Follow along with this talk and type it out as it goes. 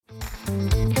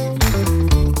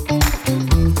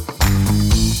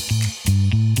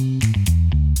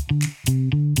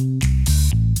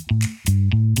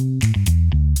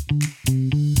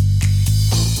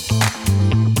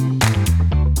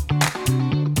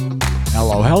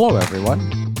Hello,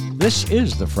 everyone. This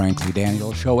is the Frankly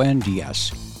Daniel Show, and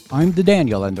yes, I'm the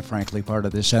Daniel and the Frankly part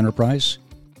of this enterprise.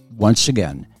 Once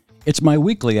again, it's my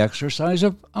weekly exercise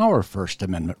of our First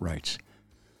Amendment rights.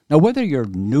 Now, whether you're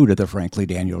new to the Frankly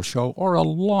Daniel Show or a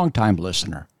longtime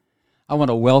listener, I want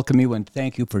to welcome you and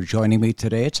thank you for joining me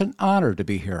today. It's an honor to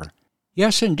be here.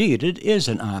 Yes, indeed, it is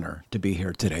an honor to be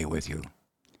here today with you.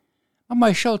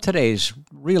 My show today is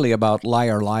really about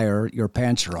liar, liar, your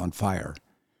pants are on fire.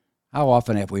 How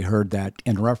often have we heard that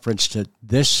in reference to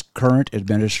this current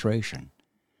administration?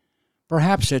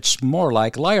 Perhaps it's more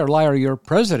like, liar, liar, your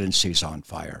presidency's on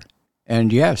fire.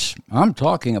 And yes, I'm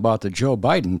talking about the Joe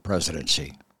Biden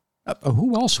presidency.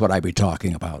 Who else would I be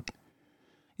talking about?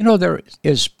 You know, there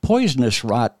is poisonous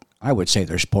rot, I would say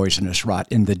there's poisonous rot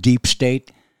in the deep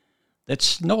state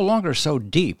that's no longer so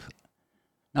deep.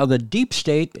 Now, the deep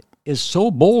state is so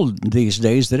bold these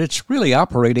days that it's really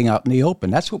operating out in the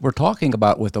open. That's what we're talking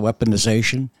about with the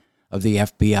weaponization of the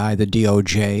FBI, the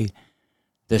DOJ,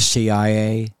 the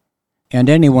CIA, and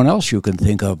anyone else you can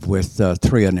think of with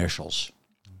three initials.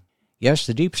 Yes,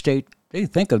 the deep state, they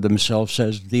think of themselves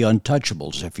as the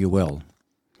untouchables, if you will.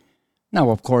 Now,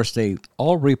 of course, they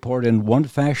all report in one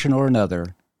fashion or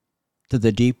another to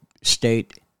the deep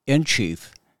state in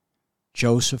chief,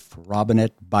 Joseph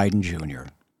Robinette Biden Jr.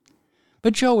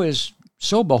 But Joe is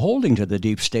so beholden to the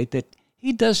deep state that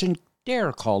he doesn't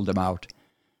dare call them out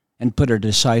and put a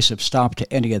decisive stop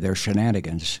to any of their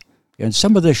shenanigans. And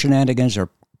some of the shenanigans are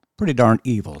pretty darn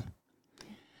evil.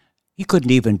 He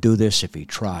couldn't even do this if he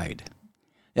tried.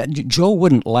 Joe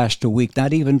wouldn't last a week,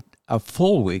 not even a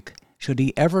full week, should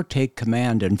he ever take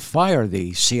command and fire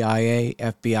the CIA,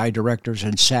 FBI directors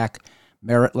and sack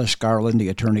Meritless Garland, the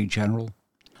Attorney General.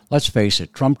 Let's face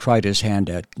it, Trump tried his hand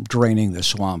at draining the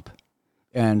swamp.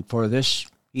 And for this,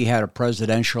 he had a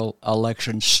presidential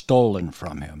election stolen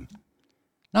from him.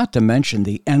 Not to mention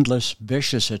the endless,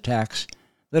 vicious attacks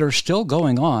that are still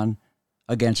going on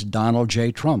against Donald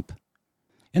J. Trump.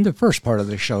 In the first part of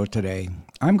the show today,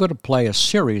 I'm going to play a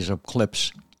series of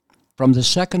clips from the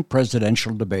second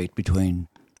presidential debate between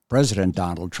President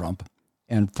Donald Trump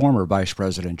and former Vice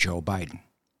President Joe Biden.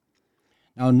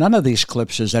 Now, none of these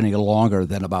clips is any longer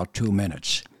than about 2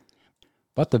 minutes.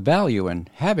 But the value in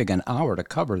having an hour to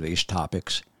cover these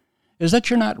topics is that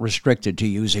you're not restricted to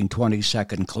using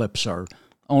 20-second clips or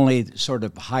only sort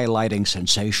of highlighting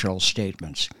sensational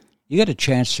statements. You get a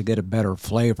chance to get a better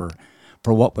flavor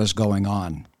for what was going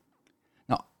on.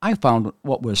 Now, I found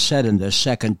what was said in this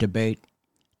second debate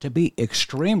to be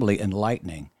extremely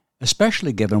enlightening,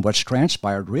 especially given what's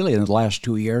transpired really in the last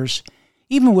 2 years,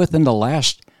 even within the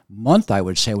last month, I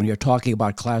would say, when you're talking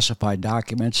about classified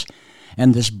documents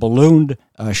and this ballooned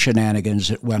shenanigans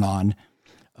that went on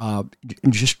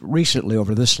just recently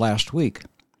over this last week.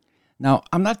 Now,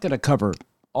 I'm not going to cover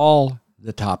all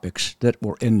the topics that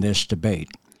were in this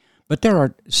debate, but there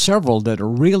are several that are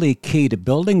really key to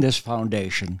building this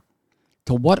foundation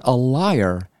to what a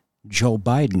liar Joe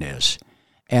Biden is.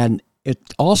 And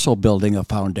it's also building a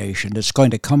foundation that's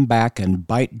going to come back and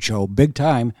bite Joe big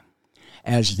time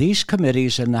as these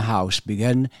committees in the House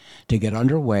begin to get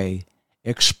underway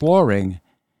exploring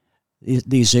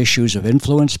these issues of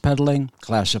influence peddling,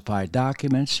 classified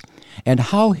documents, and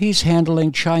how he's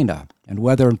handling China, and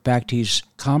whether, in fact, he's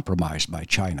compromised by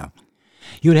China.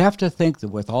 You'd have to think that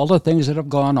with all the things that have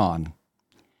gone on,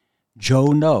 Joe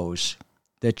knows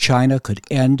that China could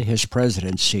end his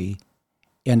presidency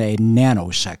in a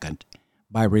nanosecond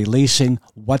by releasing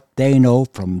what they know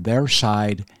from their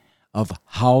side of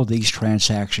how these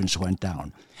transactions went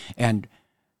down. And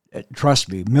trust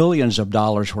me, millions of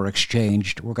dollars were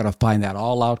exchanged. We're going to find that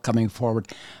all out coming forward.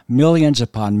 Millions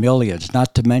upon millions,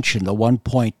 not to mention the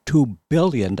 $1.2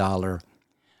 billion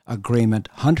agreement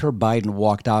Hunter Biden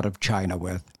walked out of China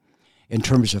with in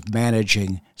terms of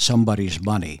managing somebody's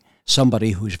money,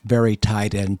 somebody who's very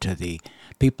tied into the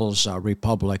People's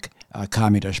Republic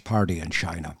Communist Party in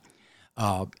China.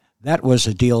 That was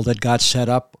a deal that got set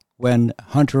up when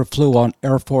Hunter flew on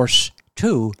Air Force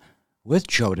Two with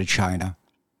Joe to China.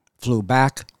 Flew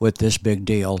back with this big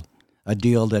deal, a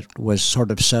deal that was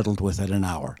sort of settled within an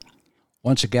hour.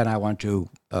 Once again, I want to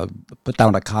put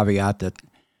down a caveat that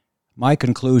my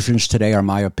conclusions today are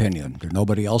my opinion. They're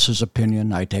nobody else's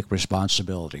opinion. I take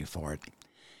responsibility for it.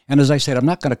 And as I said, I'm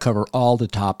not going to cover all the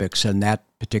topics in that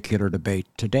particular debate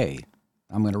today.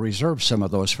 I'm going to reserve some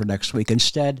of those for next week.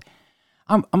 Instead,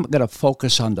 I'm going to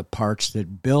focus on the parts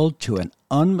that build to an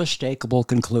unmistakable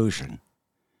conclusion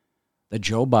that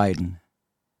Joe Biden,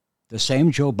 the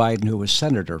same Joe Biden who was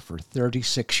senator for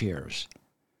 36 years,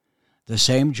 the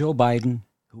same Joe Biden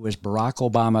who was Barack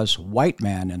Obama's white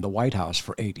man in the White House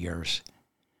for 8 years,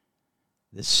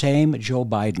 the same Joe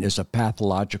Biden is a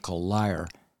pathological liar.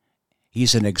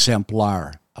 He's an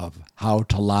exemplar of how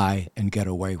to lie and get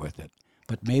away with it,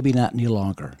 but maybe not any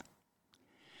longer.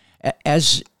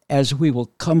 As we will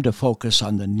come to focus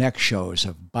on the next shows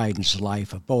of Biden's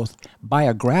life of both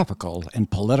biographical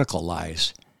and political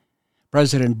lies,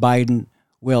 President Biden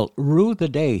will rue the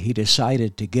day he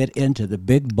decided to get into the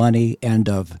big money end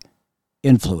of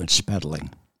influence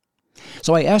peddling.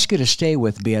 So I ask you to stay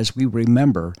with me as we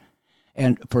remember,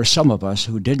 and for some of us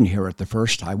who didn't hear it the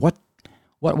first time, what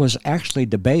was actually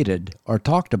debated or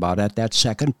talked about at that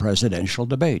second presidential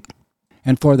debate.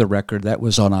 And for the record, that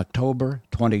was on October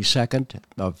 22nd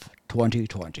of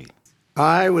 2020.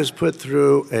 I was put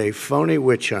through a phony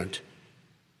witch hunt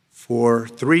for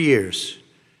 3 years.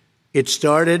 It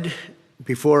started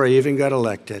before I even got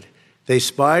elected. They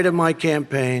spied on my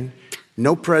campaign.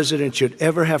 No president should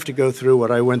ever have to go through what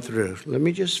I went through. Let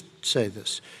me just say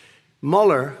this.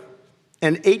 Mueller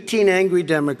and 18 angry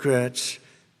Democrats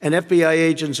and FBI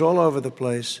agents all over the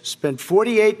place spent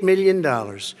 $48 million.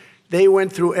 They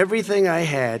went through everything I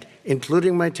had,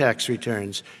 including my tax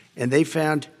returns, and they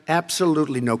found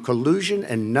absolutely no collusion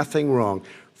and nothing wrong.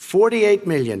 $48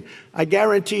 million. I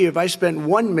guarantee you, if I spent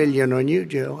 $1 million on you,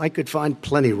 Joe, I could find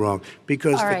plenty wrong.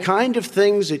 Because the kind of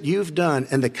things that you've done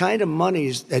and the kind of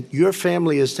monies that your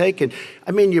family has taken,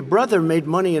 I mean, your brother made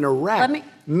money in Iraq,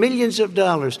 millions of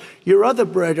dollars. Your other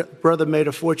brother made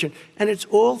a fortune, and it's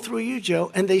all through you,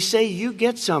 Joe. And they say you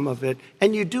get some of it,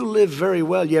 and you do live very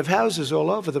well. You have houses all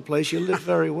over the place. You live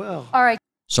very well. All right.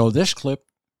 So this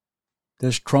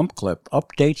Trump clip,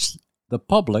 updates the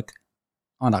public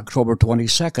on October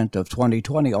 22nd of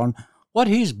 2020 on what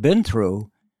he's been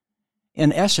through.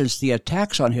 In essence, the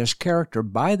attacks on his character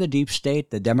by the deep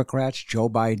state, the Democrats, Joe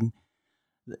Biden,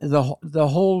 the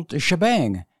whole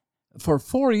shebang for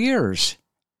 4 years.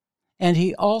 And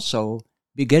he also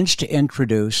begins to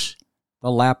introduce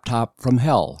the laptop from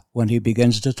hell when he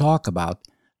begins to talk about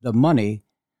the money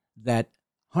that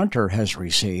Hunter has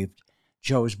received,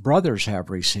 Joe's brothers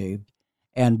have received,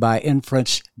 and by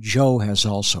inference, Joe has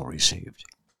also received.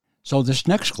 So this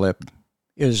next clip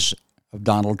is of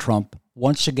Donald Trump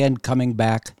once again coming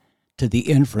back to the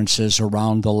inferences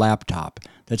around the laptop,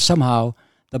 that somehow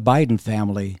the Biden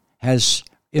family has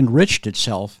enriched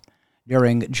itself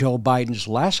during Joe Biden's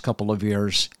last couple of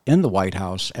years in the White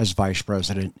House as vice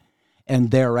president,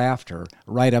 and thereafter,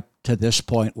 right up to this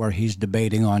point where he's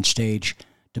debating on stage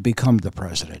to become the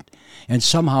president. And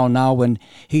somehow now, when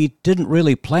he didn't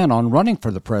really plan on running for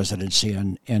the presidency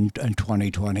in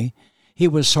 2020, he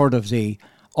was sort of the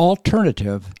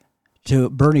alternative to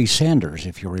Bernie Sanders,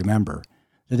 if you remember.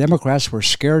 The Democrats were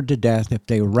scared to death if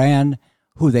they ran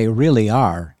who they really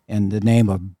are in the name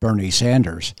of Bernie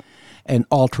Sanders, an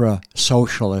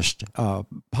ultra-socialist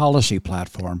policy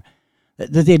platform,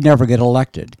 that they'd never get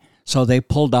elected. So they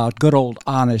pulled out good old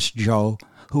honest Joe,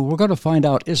 who we're going to find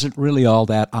out isn't really all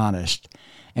that honest.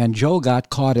 And Joe got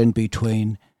caught in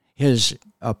between his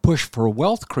push for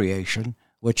wealth creation,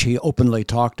 which he openly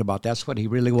talked about. That's what he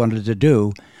really wanted to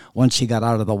do once he got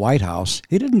out of the White House.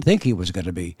 He didn't think he was going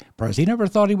to be president. He never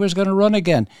thought he was going to run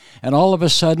again. And all of a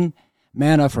sudden,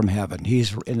 manna from heaven.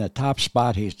 He's in the top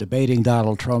spot. He's debating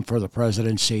Donald Trump for the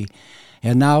presidency.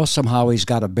 And now somehow he's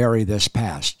got to bury this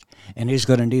past. And he's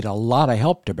going to need a lot of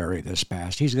help to bury this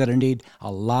past. He's going to need a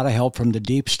lot of help from the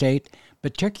deep state,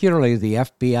 particularly the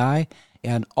FBI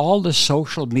and all the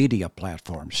social media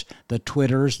platforms, the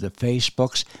Twitters, the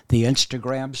Facebooks, the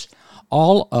Instagrams,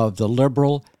 all of the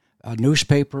liberal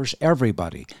newspapers,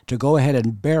 everybody, to go ahead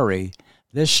and bury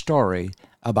this story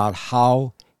about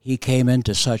how he came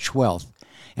into such wealth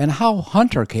and how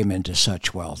Hunter came into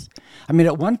such wealth. I mean,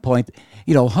 at one point,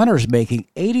 Hunter's making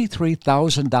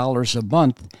 $83,000 a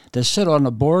month to sit on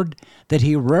a board that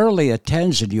he rarely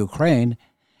attends in Ukraine,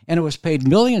 and it was paid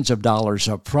millions of dollars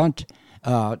up front,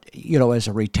 as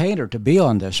a retainer to be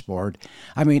on this board.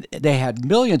 I mean, they had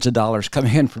millions of dollars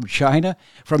coming in from China,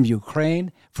 from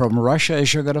Ukraine, from Russia,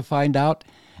 as you're going to find out,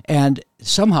 and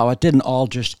somehow it didn't all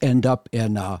just end up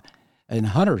in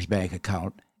Hunter's bank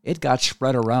account. It got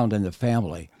spread around in the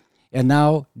family. And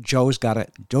now Joe's got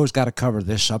to cover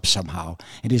this up somehow,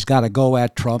 and he's got to go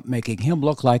at Trump, making him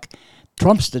look like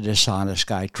Trump's the dishonest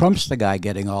guy. Trump's the guy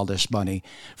getting all this money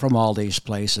from all these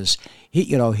places.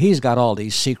 He's got all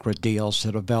these secret deals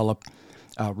to develop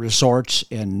resorts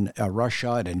in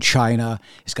Russia and in China.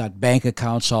 He's got bank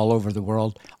accounts all over the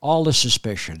world. All the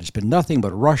suspicion. It's been nothing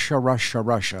but Russia, Russia,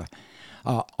 Russia.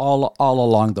 All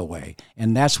along the way.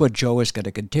 And that's what Joe is going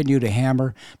to continue to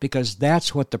hammer, because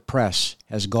that's what the press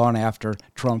has gone after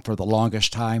Trump for the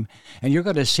longest time. And you're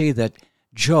going to see that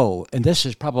Joe, and this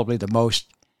is probably the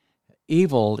most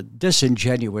evil,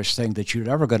 disingenuous thing that you're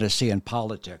ever going to see in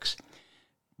politics,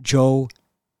 Joe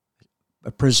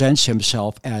presents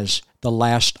himself as the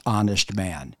last honest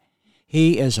man.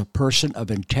 He is a person of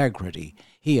integrity.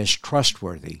 He is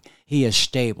trustworthy. He is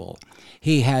stable.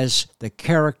 He has the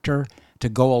character to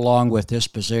go along with this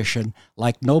position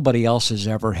like nobody else has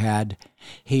ever had.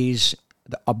 He's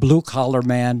a blue-collar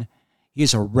man.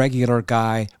 He's a regular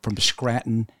guy from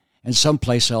Scranton and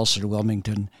someplace else in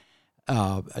Wilmington,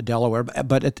 Delaware.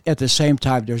 But at the same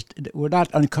time, we're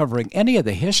not uncovering any of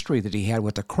the history that he had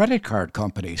with the credit card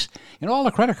companies. All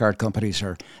the credit card companies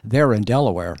are there in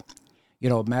Delaware.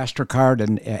 MasterCard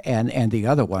and the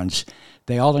other ones,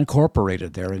 they all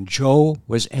incorporated there. And Joe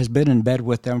has been in bed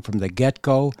with them from the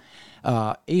get-go.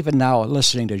 Even now,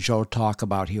 listening to Joe talk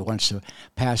about he wants to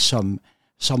pass some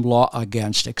law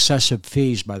against excessive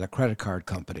fees by the credit card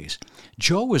companies.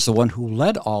 Joe was the one who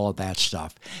led all of that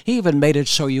stuff. He even made it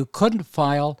so you couldn't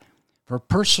file for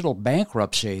personal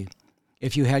bankruptcy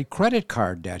if you had credit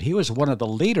card debt. He was one of the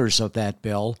leaders of that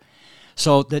bill,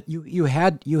 so that you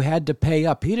had to pay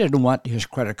up. He didn't want his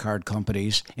credit card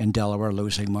companies in Delaware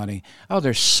losing money. Oh,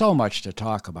 there's so much to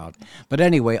talk about. But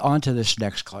anyway, on to this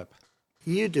next clip.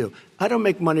 You do. I don't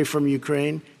make money from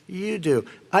Ukraine. You do.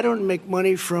 I don't make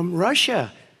money from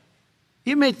Russia.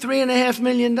 You made $3.5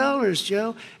 million,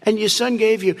 Joe, and your son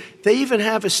gave you. They even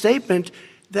have a statement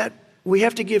that we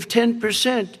have to give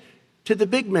 10% to the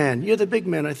big man. You're the big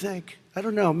man, I think. I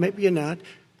don't know. Maybe you're not,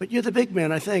 but you're the big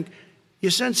man, I think.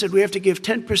 Your son said we have to give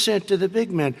 10% to the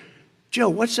big man. Joe,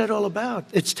 what's that all about?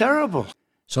 It's terrible.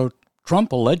 So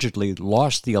Trump allegedly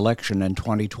lost the election in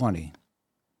 2020.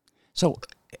 So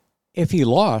if he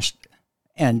lost,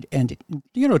 and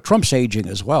Trump's aging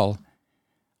as well,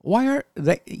 why are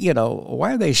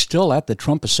they still at the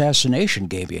Trump assassination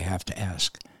game, you have to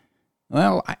ask?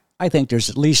 Well, I think there's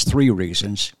at least three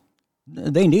reasons.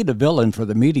 They need a villain for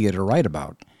the media to write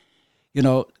about.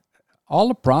 All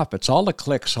the profits, all the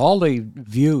clicks, all the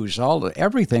views,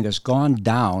 everything has gone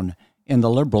down in the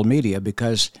liberal media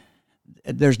because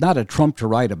there's not a Trump to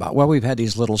write about. Well, we've had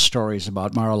these little stories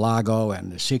about Mar-a-Lago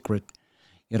and the secret,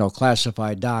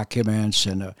 classified documents,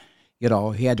 and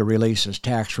he had to release his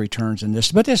tax returns and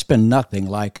this, but there's been nothing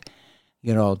like,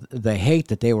 the hate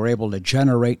that they were able to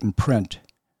generate and print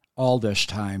all this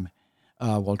time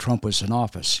while Trump was in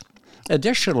office.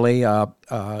 Additionally,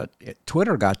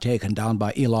 Twitter got taken down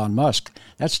by Elon Musk.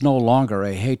 That's no longer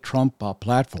a hate Trump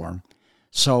platform.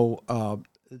 So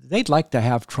they'd like to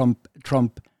have Trump,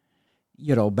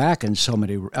 back in so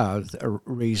many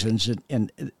reasons,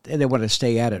 and they want to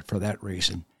stay at it for that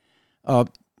reason.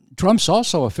 Trump's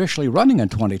also officially running in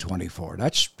 2024.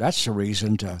 That's a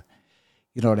reason to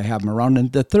have him around.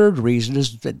 And the third reason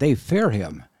is that they fear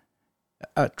him.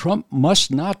 Trump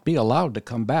must not be allowed to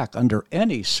come back under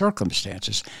any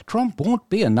circumstances. Trump won't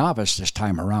be a novice this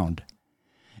time around.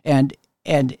 And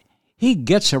he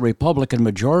gets a Republican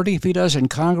majority if he does in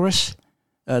Congress.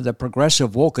 The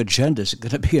progressive woke agenda is going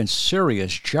to be in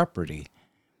serious jeopardy.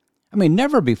 I mean,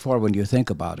 never before, when you think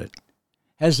about it,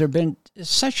 has there been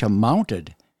such a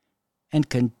mounted and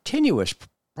continuous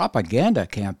propaganda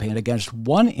campaign against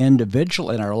one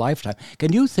individual in our lifetime.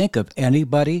 Can you think of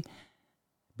anybody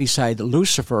beside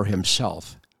Lucifer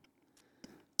himself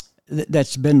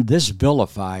that's been this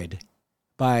vilified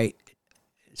by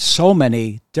so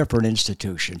many different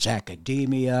institutions,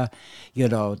 academia,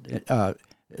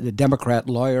 the Democrat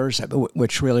lawyers,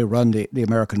 which really run the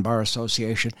American Bar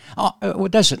Association?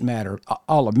 It doesn't matter.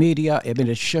 All the media, I mean,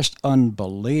 it's just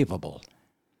unbelievable.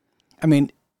 I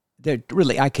mean,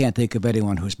 I can't think of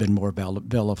anyone who's been more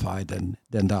vilified than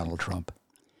Donald Trump.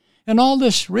 And all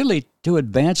this really to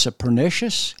advance a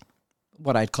pernicious,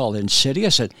 what I'd call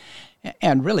insidious,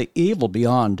 and really evil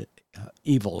beyond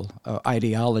evil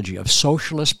ideology of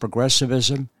socialist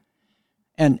progressivism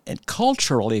and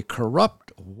culturally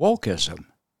corrupt wokeism.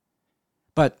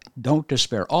 But don't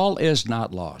despair. All is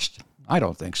not lost. I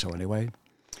don't think so anyway.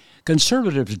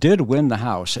 Conservatives did win the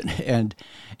House, and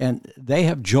they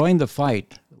have joined the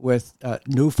fight with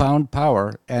newfound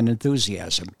power and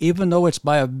enthusiasm, even though it's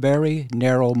by a very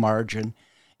narrow margin,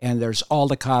 and there's all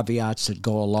the caveats that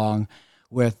go along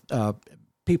with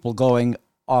people going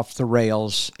off the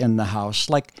rails in the House,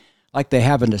 like they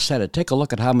have in the Senate. Take a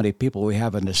look at how many people we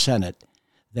have in the Senate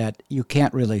that you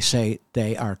can't really say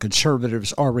they are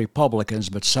conservatives or Republicans,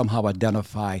 but somehow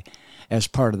identify as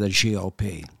part of the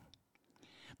GOP.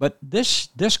 But this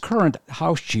current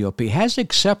House GOP has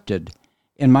accepted,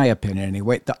 in my opinion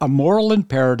anyway, a moral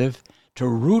imperative to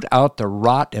root out the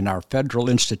rot in our federal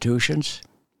institutions,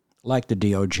 like the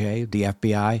DOJ, the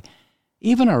FBI,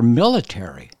 even our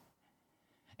military.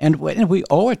 And we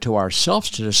owe it to ourselves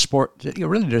to support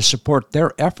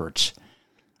their efforts.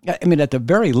 I mean, at the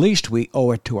very least, we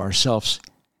owe it to ourselves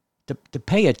to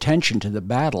pay attention to the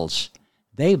battles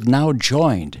they've now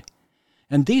joined.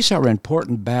 And these are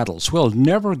important battles. We'll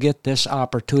never get this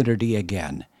opportunity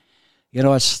again. You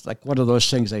know, it's like one of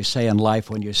those things they say in life,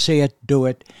 when you see it, do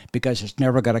it, because it's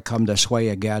never going to come this way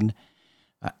again.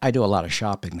 I do a lot of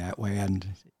shopping that way, and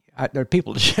there are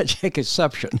people that take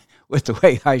exception with the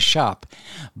way I shop.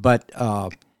 But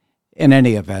in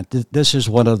any event, this is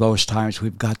one of those times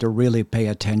we've got to really pay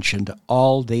attention to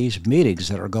all these meetings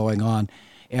that are going on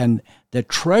and the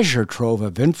treasure trove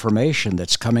of information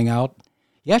that's coming out.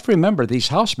 You have to remember, these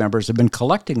House members have been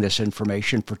collecting this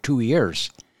information for 2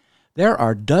 years. There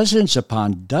are dozens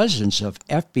upon dozens of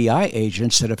FBI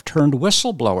agents that have turned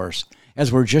whistleblowers,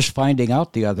 as we're just finding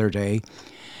out the other day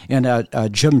in a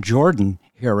Jim Jordan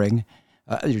hearing,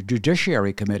 the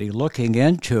Judiciary Committee looking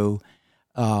into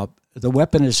the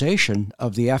weaponization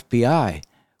of the FBI,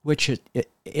 which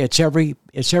it's every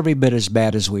bit as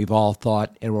bad as we've all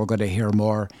thought, and we're going to hear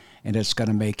more, and it's going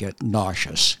to make it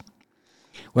nauseous.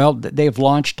 Well, they've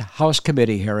launched House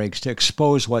committee hearings to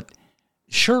expose what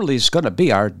surely is going to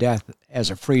be our death as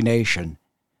a free nation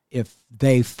if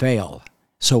they fail.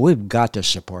 So we've got to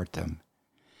support them.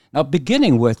 Now,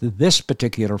 beginning with this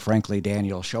particular Frankly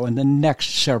Daniel show and the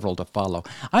next several to follow,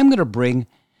 I'm going to bring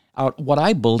out what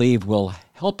I believe will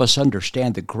help us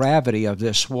understand the gravity of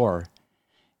this war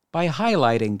by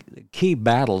highlighting key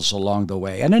battles along the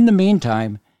way. And in the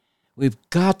meantime, we've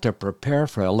got to prepare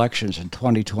for elections in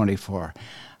 2024.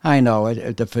 I know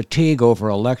the fatigue over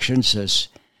elections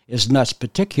is nuts,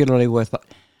 particularly with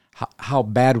how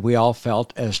bad we all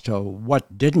felt as to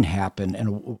what didn't happen,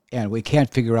 and we can't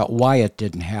figure out why it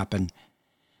didn't happen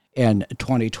in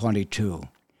 2022.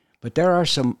 But there are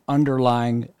some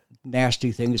underlying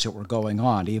nasty things that were going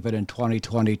on even in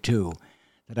 2022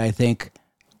 that I think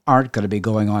aren't going to be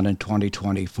going on in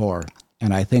 2024.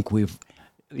 And I think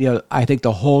I think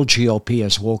the whole GOP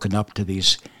has woken up to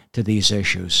these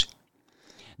issues.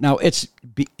 Now, it's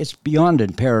beyond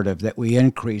imperative that we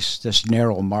increase this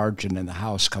narrow margin in the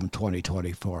House come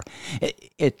 2024.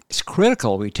 It's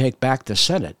critical we take back the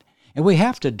Senate, and we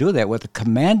have to do that with a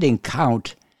commanding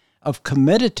count of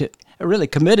committed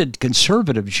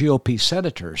conservative GOP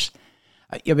senators.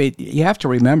 I mean, you have to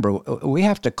remember, we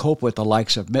have to cope with the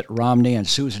likes of Mitt Romney and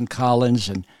Susan Collins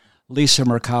and Lisa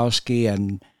Murkowski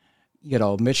and,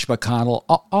 Mitch McConnell,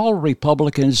 all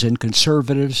Republicans and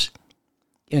conservatives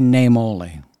in name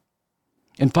only.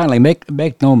 And finally,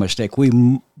 make no mistake,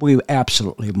 we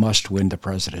absolutely must win the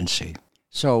presidency.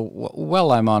 So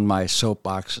while I'm on my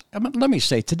soapbox, let me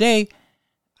say, today,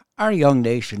 our young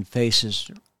nation faces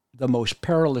the most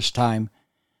perilous time,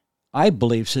 I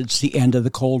believe, since the end of the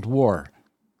Cold War.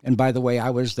 And by the way, I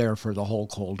was there for the whole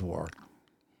Cold War.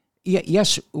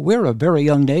 Yes, we're a very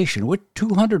young nation. We're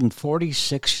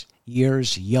 246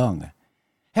 years young.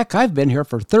 Heck, I've been here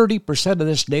for 30% of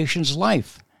this nation's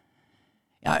life.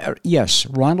 Yes,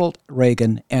 Ronald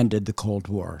Reagan ended the Cold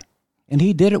War, and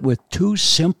he did it with two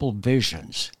simple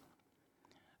visions.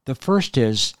 The first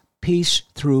is peace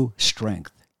through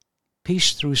strength.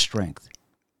 Peace through strength.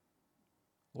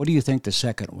 What do you think the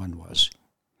second one was?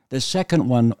 The second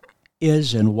one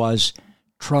is and was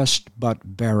trust but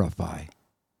verify.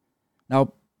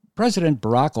 Now, President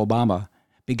Barack Obama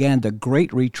began the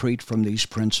great retreat from these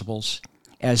principles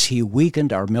as he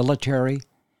weakened our military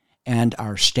and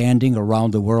our standing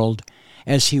around the world.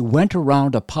 As he went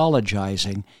around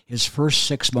apologizing his first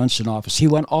 6 months in office, he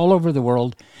went all over the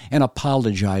world and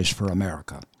apologized for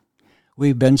America.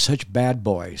 We've been such bad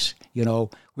boys.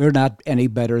 We're not any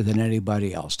better than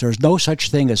anybody else. There's no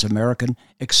such thing as American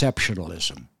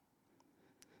exceptionalism.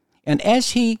 And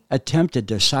as he attempted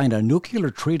to sign a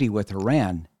nuclear treaty with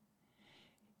Iran,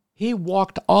 he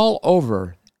walked all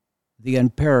over the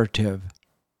imperative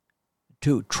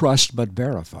to trust but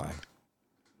verify.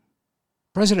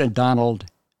 President Donald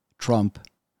Trump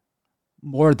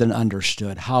more than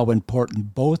understood how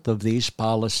important both of these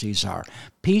policies are.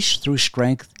 Peace through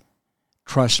strength,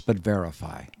 trust but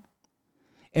verify.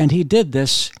 And he did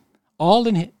this all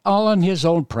in his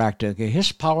own practice,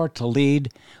 his power to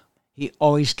lead. He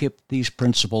always kept these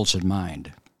principles in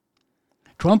mind.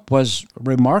 Trump was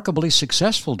remarkably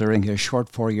successful during his short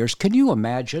 4 years. Can you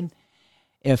imagine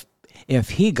if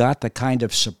if he got the kind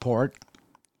of support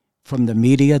from the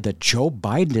media that Joe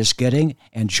Biden is getting,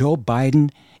 and Joe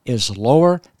Biden is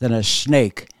lower than a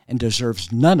snake and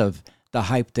deserves none of the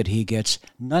hype that he gets,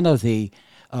 none of the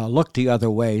look the other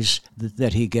ways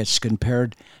that he gets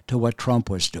compared to what Trump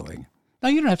was doing. Now,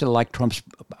 you don't have to like Trump's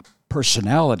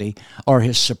personality or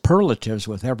his superlatives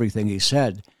with everything he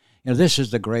said. You know, this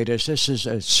is the greatest, this is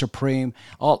a supreme,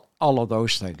 all of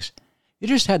those things. You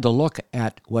just had to look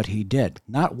at what he did,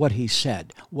 not what he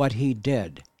said, what he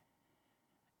did.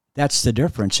 That's the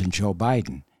difference in Joe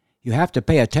Biden. You have to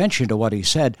pay attention to what he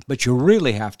said, but you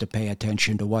really have to pay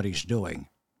attention to what he's doing.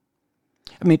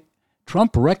 I mean,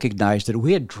 Trump recognized that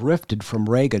we had drifted from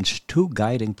Reagan's two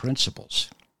guiding principles.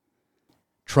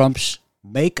 Trump's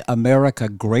 "Make America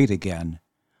Great Again"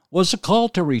 was a call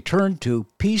to return to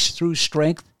peace through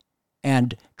strength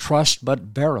and trust but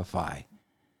verify.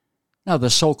 Now, the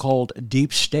so-called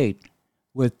deep state,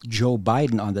 with Joe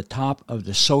Biden on the top of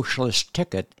the socialist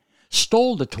ticket,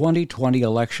 stole the 2020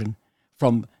 election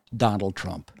from Donald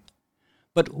Trump.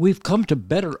 But we've come to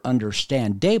better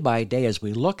understand day by day as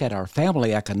we look at our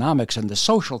family economics and the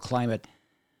social climate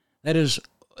that is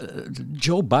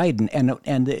Joe Biden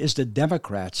and is the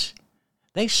Democrats.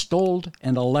 They stole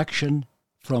an election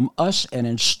from us and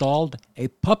installed a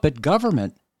puppet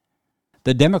government.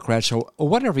 The Democrats, or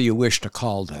whatever you wish to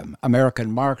call them,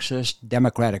 American Marxists,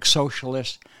 Democratic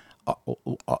Socialists,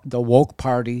 the woke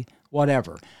party,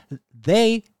 whatever,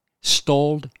 they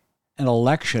stole an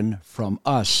election from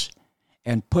us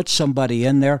and put somebody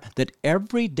in there that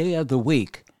every day of the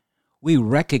week we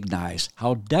recognize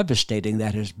how devastating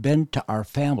that has been to our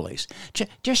families.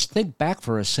 Just think back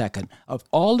for a second of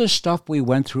all the stuff we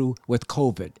went through with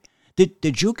COVID.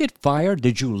 Did you get fired?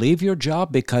 Did you leave your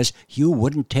job because you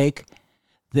wouldn't take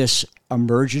this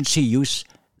emergency use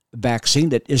vaccine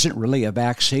that isn't really a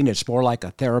vaccine? It's more like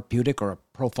a therapeutic or a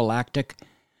prophylactic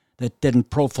that didn't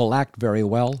prophylact very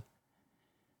well.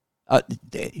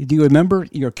 Do you remember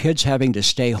your kids having to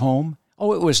stay home?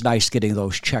 Oh, it was nice getting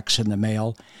those checks in the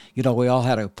mail. You know, we all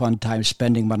had a fun time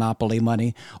spending Monopoly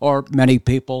money, or many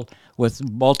people with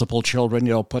multiple children,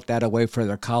 put that away for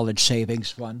their college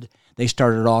savings fund. They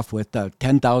started off with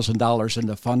 $10,000 in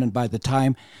the fund, and by the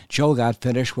time Joe got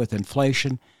finished with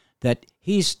inflation, that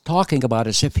he's talking about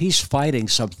as if he's fighting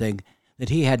something that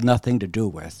he had nothing to do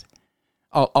with,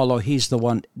 although he's the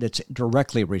one that's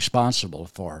directly responsible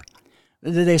for.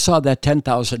 They saw that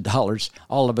 $10,000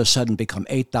 all of a sudden become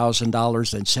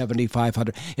 $8,000 and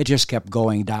 $7,500. It just kept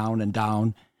going down and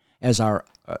down as our,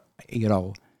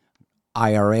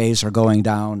 IRAs are going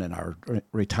down and our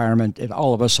retirement, and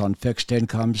all of us on fixed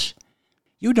incomes.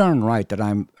 You darn right that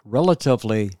I'm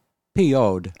relatively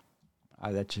PO'd,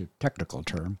 that's a technical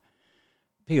term,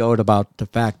 PO'd about the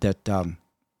fact that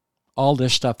all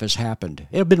this stuff has happened.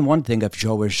 It would have been one thing if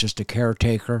Joe was just a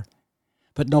caretaker.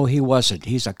 But no, he wasn't.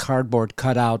 He's a cardboard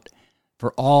cutout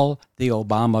for all the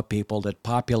Obama people that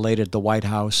populated the White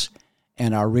House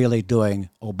and are really doing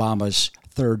Obama's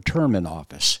third term in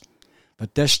office.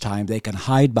 But this time they can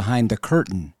hide behind the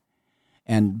curtain.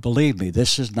 And believe me,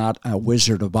 this is not a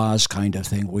Wizard of Oz kind of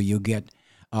thing where you get,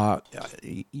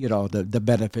 the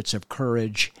benefits of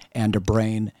courage and a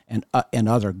brain and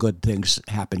other good things that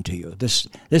happen to you. This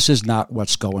is not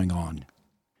what's going on.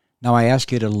 Now, I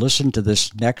ask you to listen to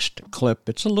this next clip.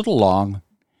 It's a little long.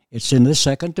 It's in the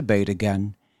second debate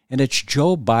again, and it's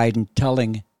Joe Biden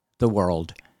telling the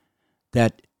world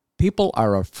that people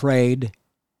are afraid,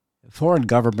 foreign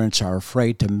governments are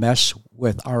afraid to mess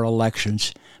with our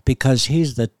elections because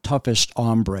he's the toughest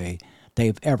hombre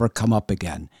they've ever come up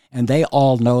again. And they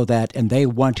all know that, and they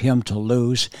want him to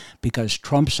lose because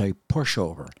Trump's a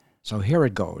pushover. So here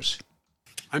it goes.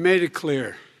 I made it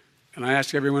clear, and I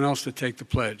ask everyone else to take the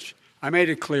pledge. I made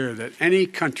it clear that any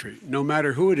country, no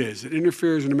matter who it is, that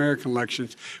interferes in American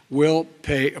elections will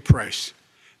pay a price.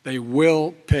 They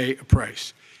will pay a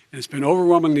price. And it's been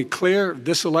overwhelmingly clear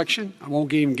this election, I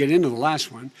won't even get into the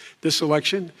last one, this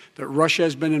election, that Russia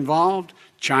has been involved,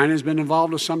 China has been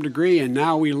involved to some degree, and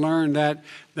now we learn that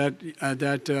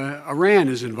Iran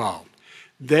is involved.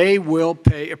 They will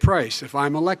pay a price if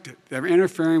I'm elected. They're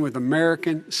interfering with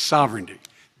American sovereignty.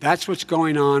 That's what's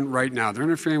going on right now. They're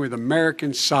interfering with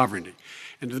American sovereignty.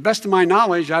 And to the best of my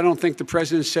knowledge, I don't think the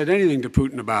president said anything to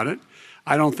Putin about it.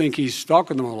 I don't think he's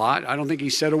talking to them a lot. I don't think he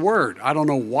said a word. I don't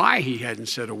know why he hadn't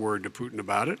said a word to Putin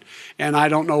about it. And I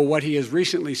don't know what he has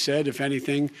recently said, if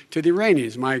anything, to the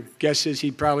Iranians. My guess is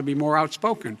he'd probably be more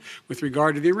outspoken with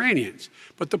regard to the Iranians.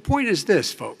 But the point is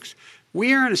this, folks.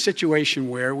 We are in a situation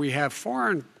where we have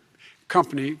foreign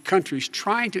countries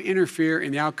trying to interfere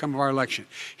in the outcome of our election.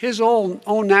 His own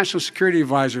national security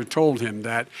advisor told him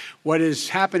that what is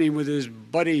happening with his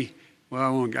buddy,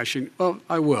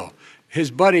 I will.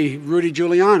 His buddy, Rudy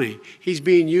Giuliani, he's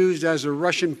being used as a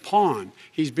Russian pawn.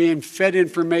 He's being fed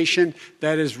information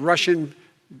that is Russian,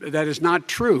 that is not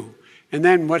true. And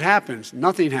then what happens?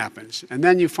 Nothing happens. And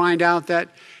then you find out that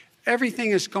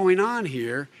everything that's going on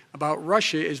here about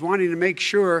Russia is wanting to make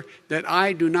sure that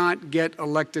I do not get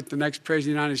elected the next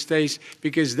president of the United States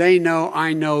because they know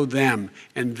I know them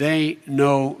and they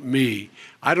know me.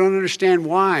 I don't understand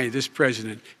why this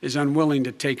president is unwilling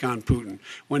to take on Putin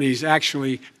when he's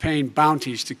actually paying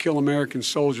bounties to kill American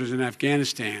soldiers in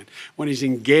Afghanistan, when he's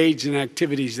engaged in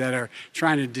activities that are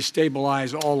trying to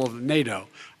destabilize all of NATO.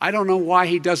 I don't know why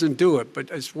he doesn't do it, but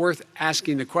it's worth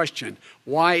asking the question,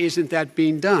 why isn't that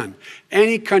being done?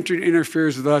 Any country that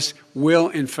interferes with us will,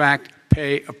 in fact,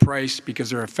 pay a price because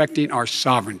they're affecting our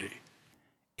sovereignty.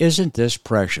 Isn't this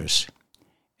precious?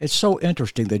 It's so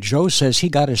interesting that Joe says he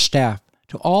got his staff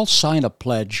to all sign a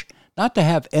pledge not to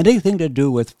have anything to do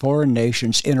with foreign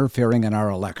nations interfering in our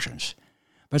elections.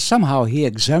 But somehow he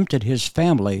exempted his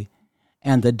family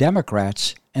and the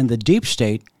Democrats and the deep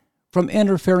state from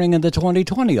interfering in the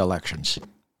 2020 elections,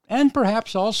 and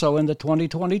perhaps also in the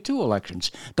 2022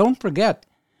 elections. Don't forget,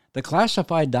 the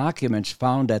classified documents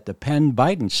found at the Penn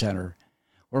Biden Center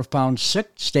were found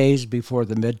 6 days before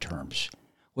the midterms.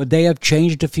 Would they have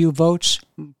changed a few votes?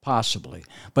 Possibly,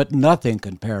 but nothing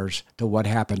compares to what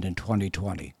happened in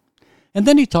 2020. And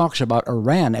then he talks about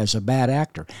Iran as a bad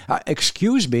actor.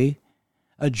 Excuse me,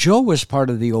 Joe was part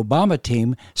of the Obama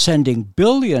team sending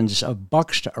billions of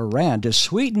bucks to Iran to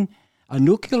sweeten a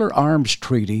nuclear arms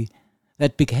treaty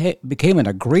that became an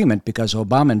agreement because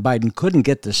Obama and Biden couldn't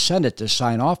get the Senate to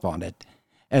sign off on it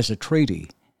as a treaty.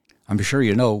 I'm sure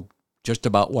you know just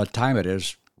about what time it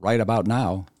is right about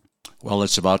now. Well,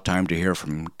 it's about time to hear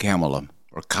from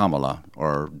Kamala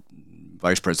or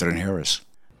Vice President Harris.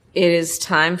 It is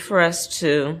time for us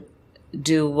to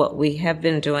do what we have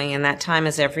been doing, and that time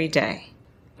is every day.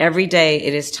 Every day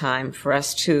it is time for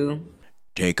us to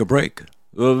take a break,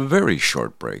 a very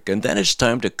short break, and then it's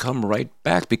time to come right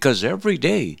back, because every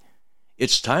day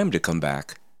it's time to come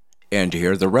back and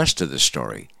hear the rest of the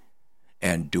story.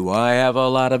 And do I have a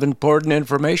lot of important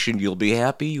information? You'll be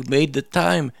happy you made the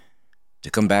time to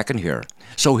come back and hear.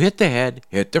 So hit the head,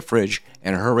 hit the fridge,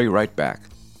 and hurry right back.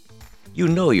 You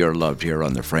know you're loved here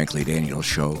on the Frankly Daniel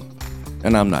Show,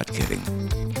 and I'm not kidding.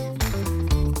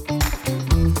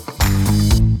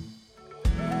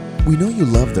 We know you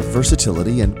love the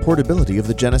versatility and portability of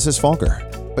the Genesis Fogger,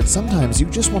 but sometimes you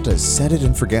just want to set it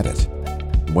and forget it.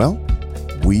 Well,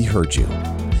 we heard you.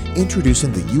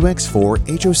 Introducing the UX4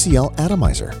 HOCL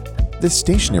Atomizer. This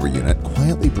stationary unit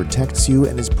quietly protects you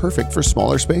and is perfect for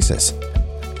smaller spaces.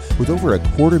 With over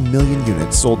 250,000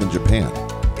 units sold in Japan,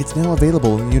 it's now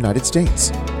available in the United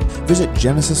States. Visit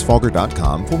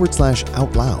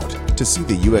genesisfogger.com/outloud to see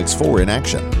the UX4 in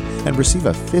action and receive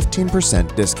a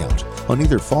 15% discount on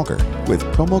either Fogger with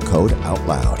promo code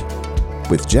OUTLOUD.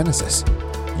 With Genesis,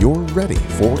 you're ready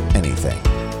for anything.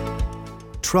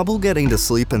 Trouble getting to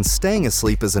sleep and staying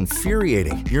asleep is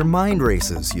infuriating. Your mind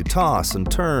races, you toss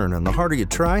and turn, and the harder you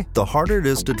try, the harder it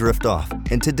is to drift off.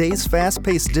 And today's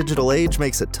fast-paced digital age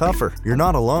makes it tougher. You're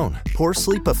not alone. Poor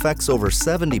sleep affects over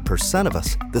 70% of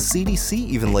us. The CDC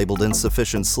even labeled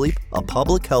insufficient sleep a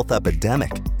public health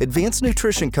epidemic. Advanced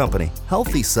nutrition company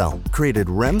Healthy Cell created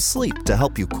REM sleep to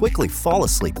help you quickly fall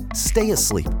asleep, stay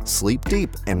asleep, sleep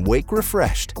deep, and wake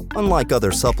refreshed. Unlike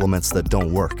other supplements that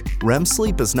don't work, REM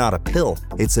sleep is not a pill.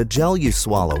 It's a gel you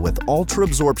swallow with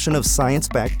ultra-absorption of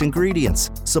science-backed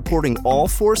ingredients, supporting all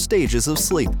 4 stages of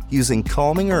sleep using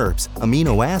calming herbs,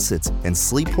 amino acids, and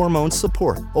sleep hormone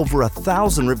support. Over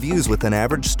 1,000 reviews with an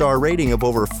average star rating of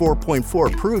over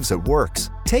 4.4 proves it works.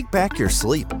 Take back your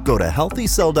sleep. Go to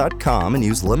healthycell.com and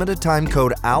use limited time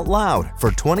code OUTLOUD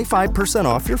for 25%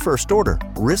 off your first order.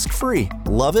 Risk-free.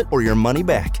 Love it or your money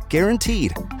back.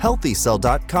 Guaranteed.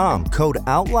 Healthycell.com code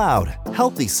OUTLOUD.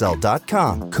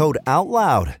 Healthycell.com code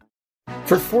OUTLOUD.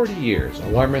 For 40 years,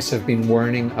 alarmists have been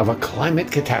warning of a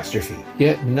climate catastrophe,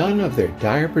 yet none of their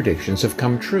dire predictions have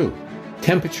come true.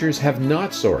 Temperatures have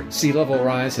not soared, sea level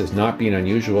rise has not been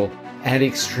unusual, and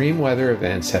extreme weather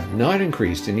events have not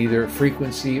increased in either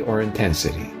frequency or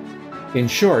intensity. In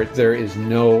short, there is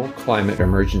no climate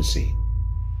emergency.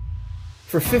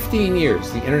 For 15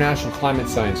 years, the International Climate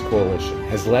Science Coalition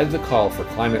has led the call for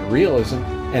climate realism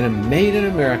and a Made in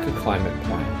America climate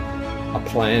plan, a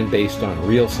plan based on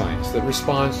real science that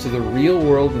responds to the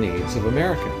real-world needs of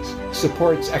Americans,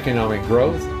 supports economic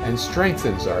growth, and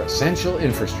strengthens our essential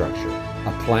infrastructure.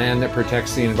 a plan that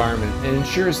protects the environment and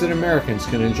ensures that Americans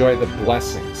can enjoy the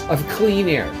blessings of clean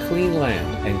air, clean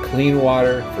land, and clean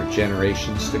water for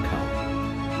generations to come.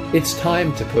 It's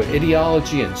time to put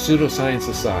ideology and pseudoscience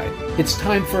aside. It's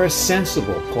time for a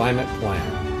sensible climate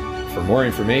plan. For more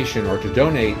information or to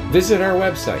donate, visit our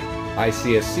website,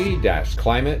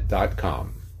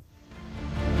 icsc-climate.com.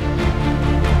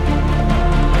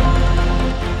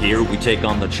 Here we take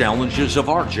on the challenges of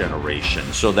our generation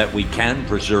so that we can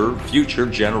preserve future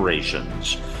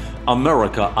generations.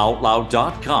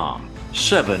 AmericaOutloud.com.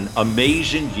 7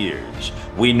 amazing years.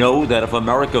 We know that if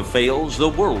America fails, the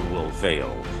world will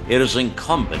fail. It is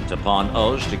incumbent upon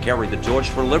us to carry the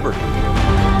torch for liberty.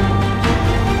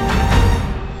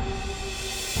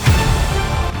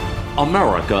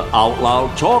 America Out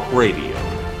Loud Talk Radio.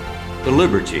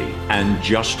 Liberty and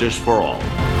justice for all.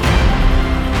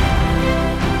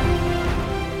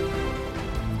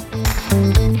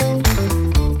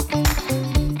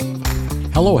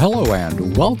 Hello,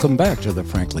 and welcome back to the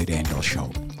Frankly Daniel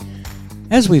Show.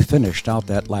 As we finished out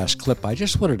that last clip, I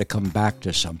just wanted to come back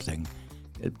to something.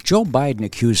 Joe Biden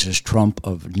accuses Trump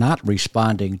of not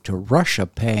responding to Russia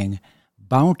paying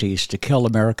bounties to kill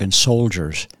American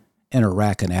soldiers in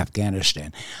Iraq and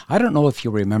Afghanistan. I don't know if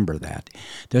you remember that.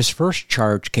 This first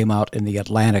charge came out in the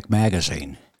Atlantic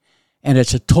magazine, and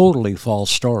it's a totally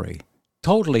false story,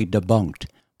 totally debunked.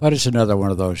 But it's another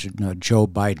one of those Joe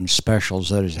Biden specials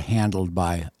that is handled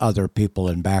by other people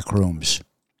in back rooms.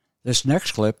 This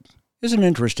next clip is an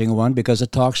interesting one because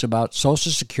it talks about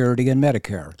Social Security and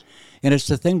Medicare. And it's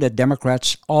the thing that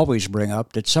Democrats always bring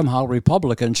up, that somehow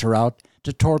Republicans are out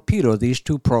to torpedo these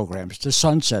two programs, to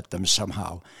sunset them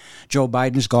somehow. Joe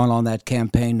Biden's gone on that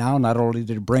campaign now. Not only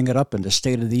did he bring it up in the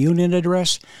State of the Union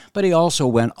address, but he also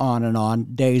went on and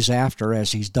on days after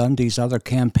as he's done these other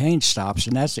campaign stops,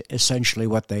 and that's essentially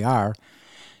what they are,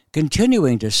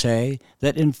 continuing to say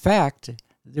that, in fact,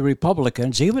 the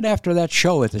Republicans, even after that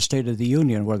show at the State of the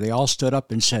Union where they all stood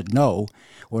up and said, no,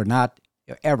 we're not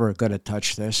ever going to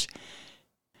touch this,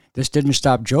 this didn't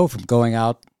stop Joe from going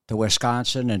out to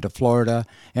Wisconsin and to Florida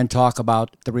and talk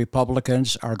about the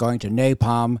Republicans are going to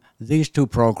napalm these two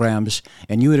programs,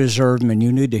 and you deserve them, and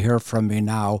you need to hear from me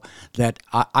now that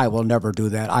I will never do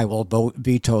that. I will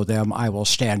veto them. I will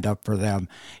stand up for them,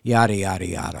 yada, yada,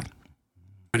 yada.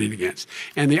 Against.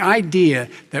 And the idea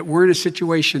that we're in a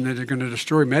situation that they're going to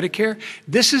destroy Medicare,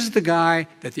 this is the guy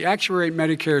that the actuary at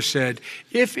Medicare said,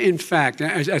 if in fact,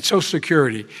 at Social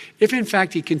Security, if in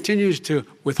fact he continues to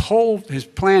withhold his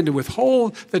plan to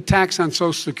withhold the tax on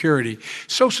Social Security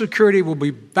will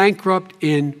be bankrupt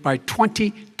by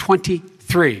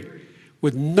 2023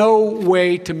 with no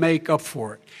way to make up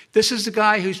for it. This is the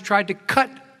guy who's tried to cut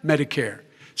Medicare.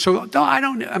 So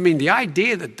the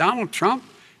idea that Donald Trump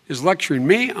is lecturing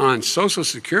me on Social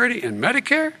Security and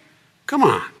Medicare? Come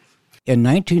on. In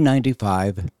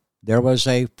 1995, there was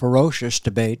a ferocious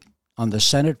debate on the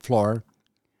Senate floor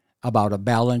about a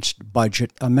balanced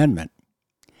budget amendment.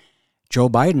 Joe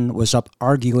Biden was up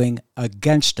arguing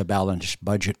against a balanced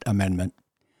budget amendment,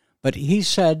 but he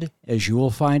said, as you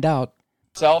will find out,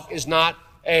 itself is not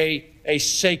a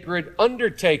sacred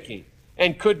undertaking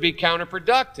and could be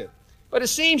counterproductive. But it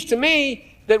seems to me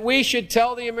that we should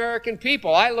tell the American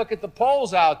people. I look at the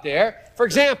polls out there. For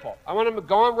example, I want to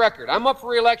go on record. I'm up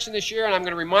for re-election this year, and I'm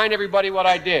going to remind everybody what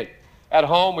I did at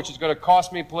home, which is going to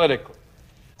cost me politically.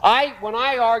 When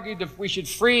I argued that we should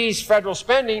freeze federal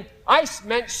spending, I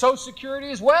meant Social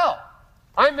Security as well.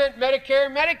 I meant Medicare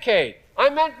and Medicaid. I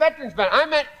meant veterans benefits. I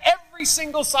meant every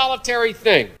single solitary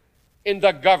thing in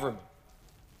the government.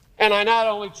 And I not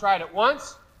only tried it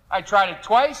once, I tried it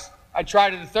twice, I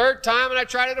tried it a third time, and I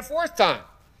tried it a fourth time.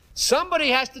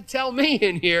 Somebody has to tell me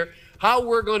in here how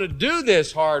we're going to do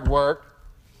this hard work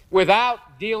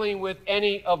without dealing with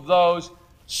any of those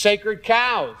sacred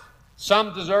cows,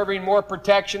 some deserving more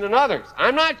protection than others.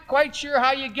 I'm not quite sure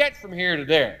how you get from here to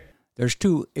there. There's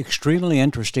two extremely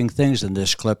interesting things in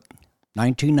this clip.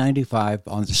 1995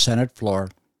 on the Senate floor,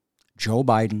 Joe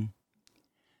Biden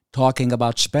talking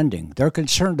about spending. They're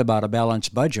concerned about a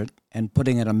balanced budget and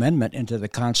putting an amendment into the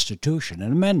Constitution.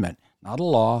 An amendment, not a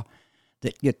law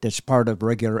that's part of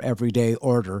regular everyday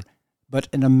order, but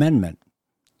an amendment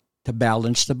to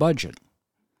balance the budget.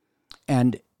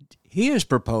 And he is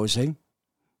proposing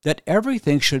that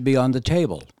everything should be on the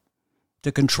table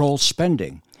to control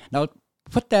spending. Now,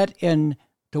 put that into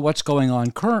what's going on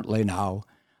currently now,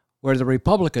 where the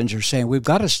Republicans are saying we've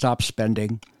got to stop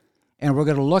spending, and we're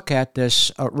going to look at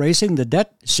this raising the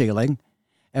debt ceiling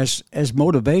as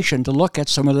motivation to look at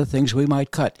some of the things we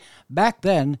might cut. Back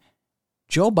then,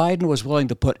 Joe Biden was willing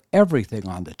to put everything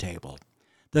on the table.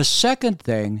 The second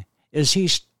thing is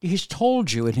he's he's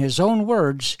told you in his own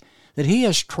words that he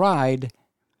has tried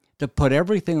to put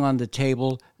everything on the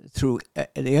table through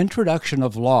the introduction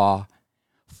of law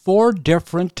 4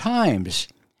 different times,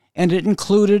 and it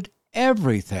included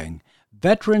everything: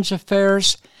 Veterans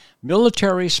Affairs,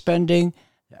 military spending,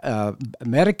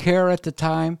 Medicare at the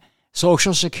time,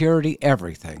 Social Security,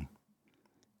 everything.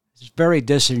 It's very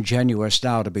disingenuous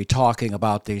now to be talking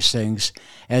about these things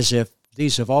as if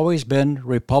these have always been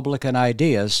Republican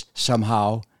ideas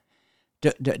somehow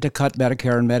to cut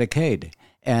Medicare and Medicaid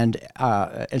and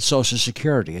Social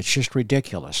Security. It's just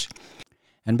ridiculous.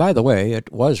 And by the way,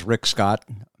 it was Rick Scott,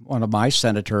 one of my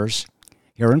senators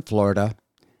here in Florida,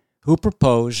 who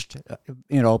proposed,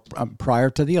 prior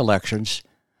to the elections,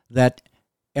 that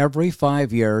every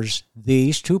 5 years,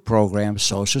 these 2 programs,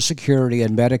 Social Security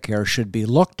and Medicare, should be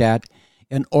looked at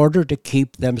in order to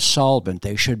keep them solvent.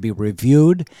 They should be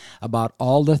reviewed about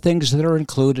all the things that are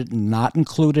included and not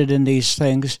included in these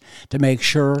things to make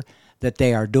sure that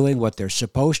they are doing what they're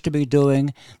supposed to be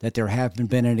doing, that there haven't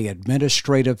been any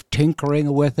administrative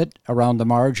tinkering with it around the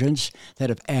margins that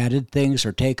have added things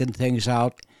or taken things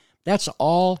out. That's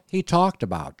all he talked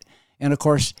about. And, of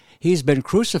course, he's been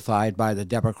crucified by the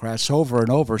Democrats over and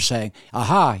over saying,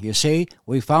 aha, you see,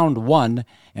 we found one,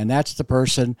 and that's the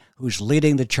person who's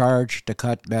leading the charge to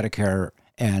cut Medicare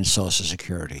and Social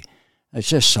Security. It's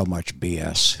just so much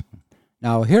BS.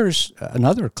 Now, here's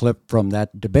another clip from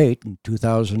that debate in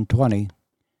 2020.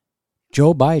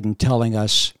 Joe Biden telling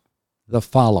us the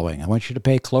following. I want you to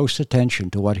pay close attention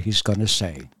to what he's going to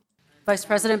say. Vice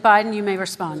President Biden, you may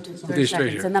respond. 30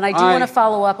 seconds. And then I do want to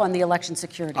follow up on the election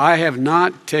security. I have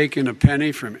not taken a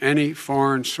penny from any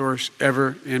foreign source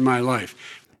ever in my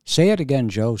life. Say it again,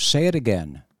 Joe. Say it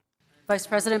again. Vice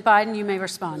President Biden, you may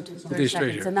respond. 30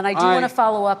 seconds. And then I do want to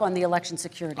follow up on the election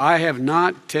security. I have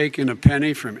not taken a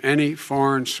penny from any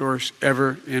foreign source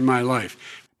ever in my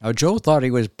life. Now, Joe thought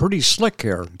he was pretty slick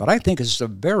here, but I think it's a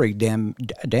very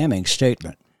damning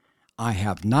statement. I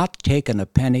have not taken a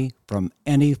penny from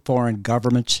any foreign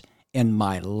governments in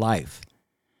my life.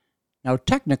 Now,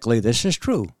 technically, this is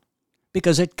true,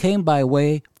 because it came by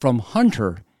way from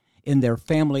Hunter in their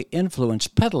family influence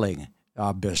peddling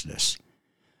business.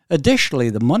 Additionally,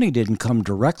 the money didn't come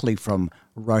directly from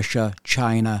Russia,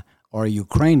 China, or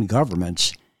Ukraine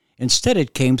governments. Instead,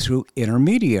 it came through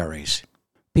intermediaries,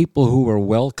 people who were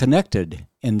well connected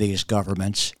in these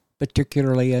governments,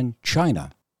 particularly in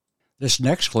China. This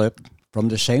next clip from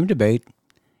the same debate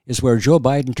is where Joe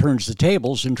Biden turns the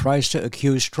tables and tries to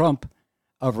accuse Trump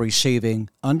of receiving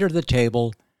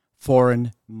under-the-table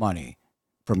foreign money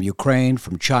from Ukraine,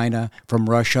 from China, from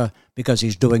Russia, because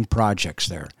he's doing projects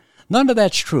there. None of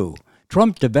that's true.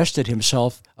 Trump divested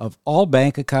himself of all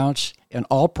bank accounts and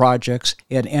all projects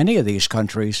in any of these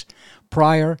countries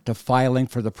prior to filing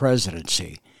for the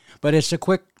presidency. But it's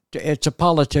a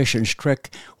politician's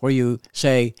trick where you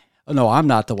say, no, I'm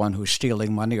not the one who's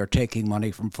stealing money or taking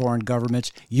money from foreign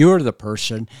governments. You're the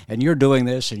person, and you're doing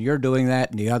this, and you're doing that,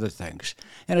 and the other things.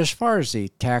 And as far as the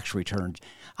tax returns,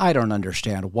 I don't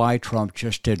understand why Trump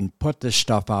just didn't put this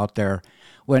stuff out there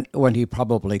when he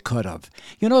probably could have.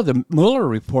 You know, the Mueller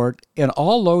report and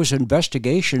all those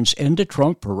investigations into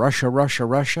Trump for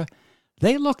Russia,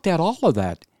 they looked at all of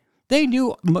that. They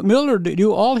knew, Mueller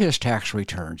knew all his tax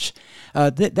returns.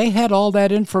 They had all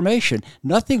that information.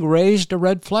 Nothing raised a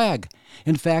red flag.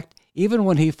 In fact, even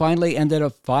when he finally ended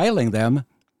up filing them,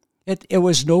 it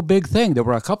was no big thing. There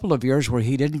were a couple of years where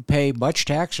he didn't pay much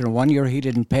tax, and 1 year he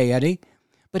didn't pay any.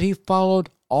 But he followed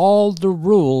all the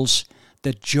rules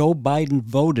that Joe Biden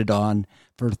voted on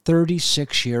for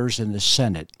 36 years in the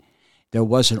Senate. There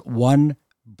wasn't one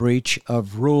breach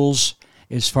of rules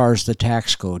as far as the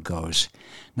tax code goes.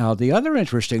 Now, the other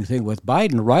interesting thing with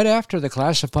Biden, right after the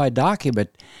classified document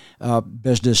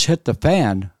business hit the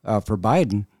fan for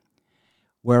Biden,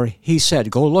 where he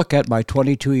said, go look at my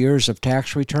 22 years of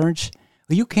tax returns.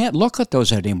 Well, you can't look at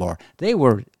those anymore. They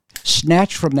were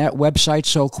snatched from that website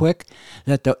so quick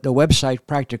that the website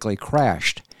practically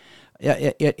crashed.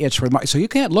 So you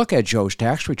can't look at Joe's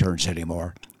tax returns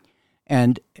anymore.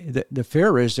 And the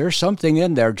fear is there's something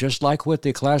in there, just like with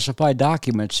the classified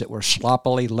documents that were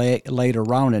sloppily laid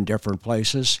around in different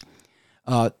places.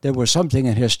 There was something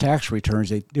in his tax returns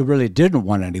that he really didn't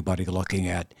want anybody looking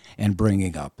at and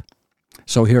bringing up.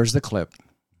 So here's the clip.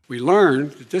 We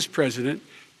learned that this president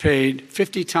paid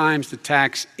 50 times the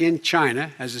tax in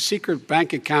China, has a secret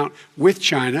bank account with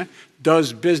China,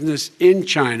 does business in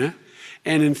China,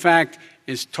 and in fact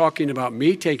is talking about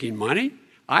me taking money.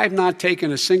 I have not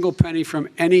taken a single penny from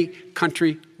any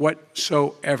country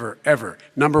whatsoever, ever.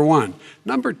 Number one.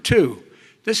 Number two,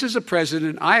 This is a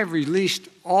president. I have released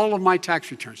all of my tax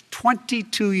returns.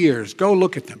 22 years. Go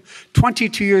look at them.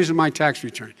 22 years of my tax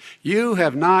return. You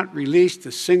have not released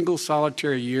a single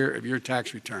solitary year of your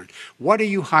tax return. What are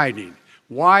you hiding?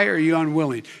 Why are you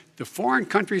unwilling? The foreign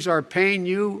countries are paying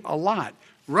you a lot.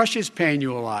 Russia's paying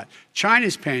you a lot.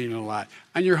 China's paying you a lot.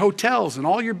 And your hotels and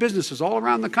all your businesses all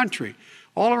around the country,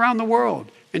 all around the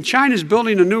world. And China's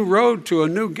building a new road to a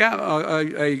new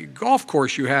a golf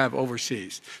course you have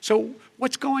overseas. So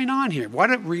what's going on here? Why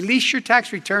don't release your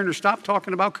tax return or stop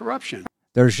talking about corruption?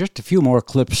 There's just a few more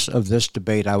clips of this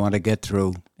debate I want to get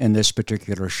through in this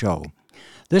particular show.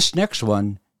 This next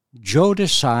one, Joe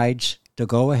decides to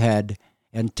go ahead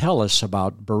and tell us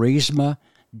about Burisma,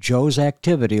 Joe's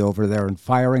activity over there in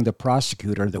firing the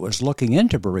prosecutor that was looking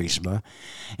into Burisma,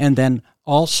 and then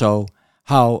also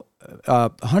how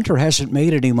Hunter hasn't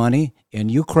made any money in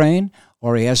Ukraine,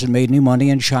 or he hasn't made any money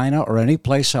in China or any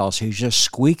place else. He's just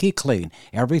squeaky clean.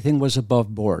 Everything was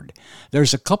above board.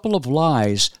 There's a couple of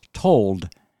lies told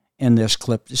in this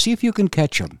clip. See if you can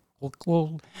catch them.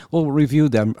 We'll review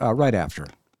them right after.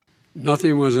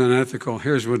 Nothing was unethical.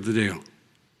 Here's what the deal.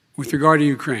 With regard to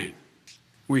Ukraine,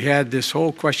 we had this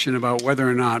whole question about whether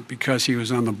or not, because he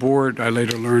was on the board, I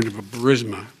later learned of a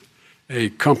Burisma, a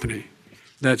company,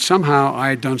 that somehow I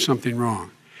had done something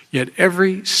wrong. Yet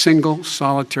every single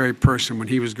solitary person, when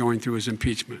he was going through his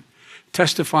impeachment,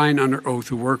 testifying under oath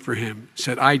who worked for him,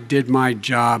 said, I did my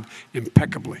job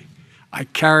impeccably. I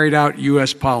carried out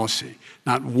U.S. policy.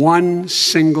 Not one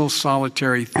single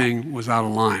solitary thing was out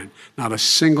of line. Not a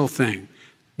single thing,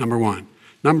 number one.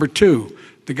 Number two,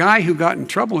 the guy who got in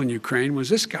trouble in Ukraine was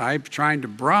this guy trying to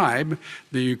bribe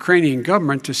the Ukrainian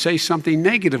government to say something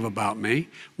negative about me,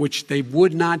 which they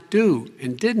would not do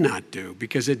and did not do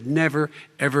because it never,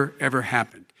 ever, ever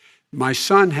happened. My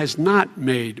son has not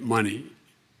made money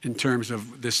in terms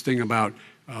of this thing about,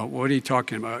 what are you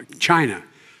talking about, China.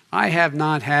 I have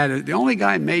not had, the only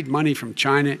guy made money from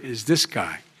China is this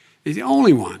guy. He's the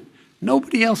only one.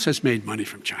 Nobody else has made money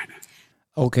from China.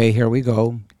 Okay, here we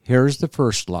go. Here's the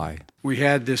first lie. We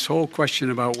had this whole question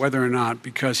about whether or not,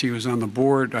 because he was on the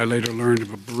board, I later learned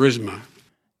of a Burisma.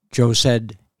 Joe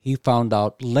said he found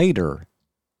out later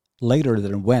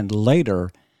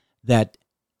that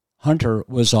Hunter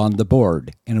was on the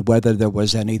board and whether there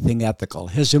was anything ethical.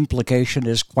 His implication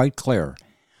is quite clear.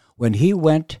 When he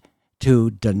went to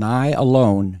deny a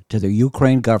loan to the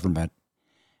Ukraine government,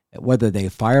 whether they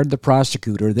fired the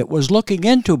prosecutor that was looking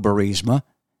into Burisma,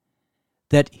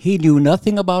 that he knew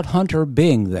nothing about Hunter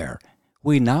being there.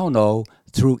 We now know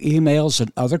through emails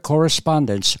and other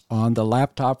correspondence on the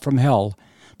laptop from hell,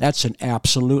 that's an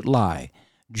absolute lie.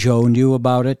 Joe knew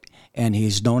about it, and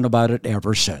he's known about it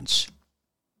ever since.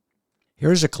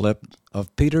 Here's a clip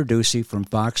of Peter Doocy from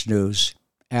Fox News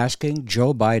asking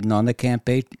Joe Biden on the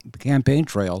campaign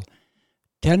trail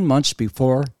 10 months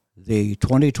before the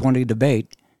 2020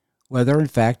 debate whether, in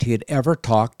fact, he had ever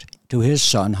talked to his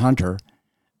son, Hunter,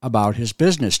 about his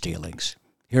business dealings.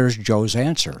 Here's Joe's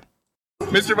answer.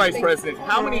 Mr. Vice President,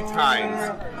 how many times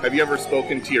have you ever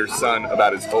spoken to your son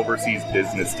about his overseas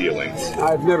business dealings?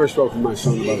 I've never spoken to my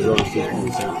son about his overseas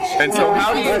business dealings. And so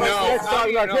how do you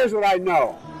know? Here's what I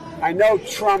know. I know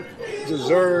Trump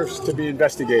deserves to be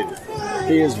investigated.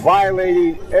 He is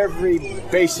violating every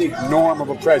basic norm of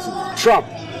a president.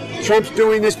 Trump's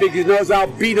doing this because he knows I'll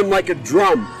beat him like a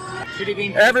drum.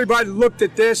 Everybody looked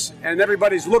at this, and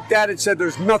everybody's looked at it and said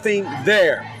there's nothing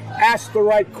there. Ask the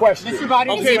right question. Mr.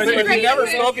 Biden, okay, but if you've never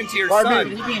spoken to your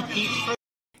son...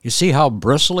 You see how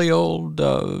bristly old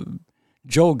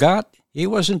Joe got? He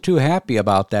wasn't too happy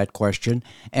about that question,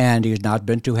 and he's not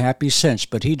been too happy since,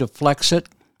 but he deflects it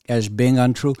as being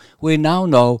untrue. We now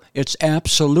know it's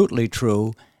absolutely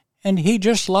true, and he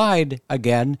just lied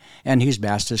again, and he's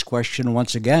asked this question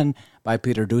once again by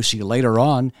Peter Doocy later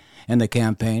on in the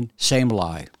campaign, same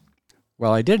lie.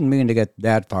 Well, I didn't mean to get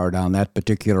that far down that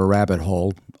particular rabbit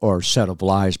hole or set of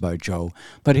lies by Joe,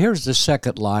 but here's the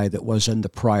second lie that was in the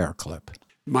prior clip.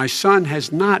 My son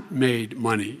has not made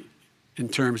money in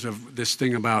terms of this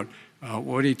thing about,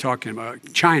 what are you talking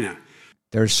about, China.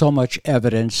 There's so much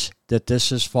evidence that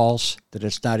this is false that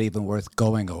it's not even worth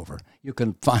going over. You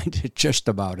can find it just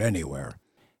about anywhere.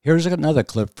 Here's another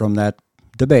clip from that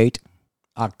debate,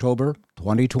 October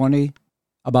 2020,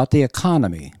 about the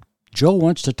economy. Joe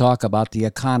wants to talk about the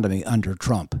economy under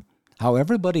Trump, how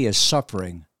everybody is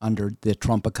suffering under the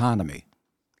Trump economy.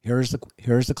 Here's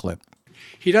the clip.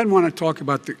 He doesn't want to talk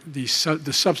about the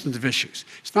substantive issues.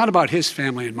 It's not about his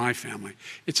family and my family.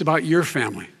 It's about your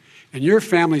family. and your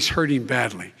family's hurting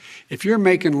badly. If you're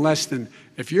making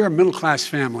if you're a middle-class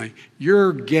family,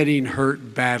 you're getting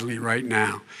hurt badly right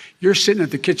now. You're sitting at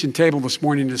the kitchen table this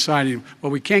morning deciding,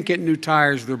 well, we can't get new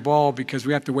tires, they're bald because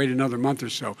we have to wait another month or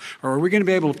so. Or are we going to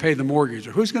be able to pay the mortgage?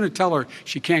 Or who's going to tell her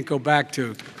she can't go back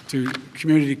to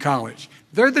community college?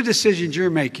 They're the decisions you're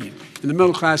making in the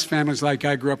middle-class families like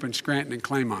I grew up in Scranton and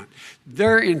Claymont.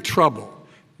 They're in trouble.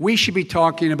 We should be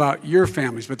talking about your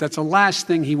families, but that's the last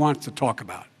thing he wants to talk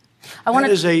about. I want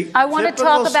to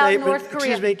talk about North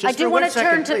Korea. Excuse me, I do want to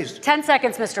turn to please. 10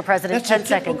 seconds, Mr. President. That's 10 a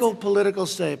seconds. typical political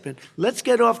statement. Let's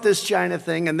get off this China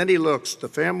thing, and then he looks, the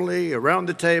family, around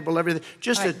the table, everything.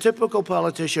 Just a typical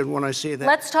politician when I see that.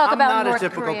 Let's talk about North I'm not a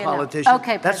typical Korea now. politician.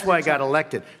 Okay, that's why I got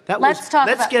elected.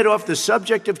 Let's get off the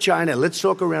subject of China. Let's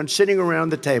talk sitting around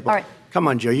the table. All right. Come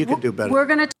on, Joe, you can do better. We're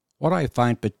going to. What I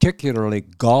find particularly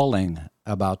galling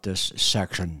about this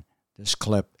section, this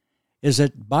clip, is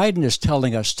that Biden is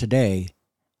telling us today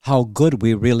how good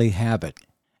we really have it.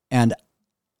 And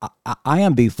I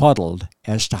am befuddled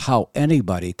as to how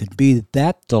anybody could be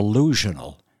that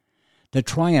delusional to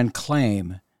try and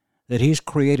claim that he's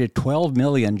created 12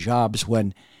 million jobs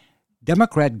when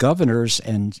Democrat governors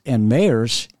and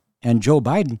mayors and Joe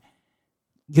Biden,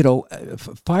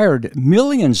 fired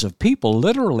millions of people,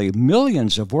 literally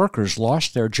millions of workers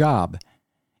lost their job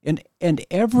in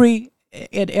every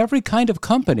kind of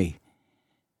company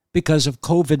because of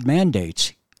COVID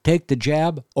mandates. Take the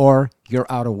jab or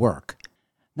you're out of work.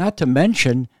 Not to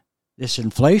mention, this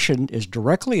inflation is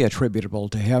directly attributable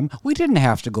to him. We didn't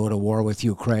have to go to war with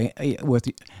Ukraine,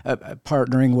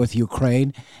 partnering with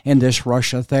Ukraine in this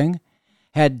Russia thing.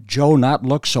 Had Joe not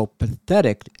looked so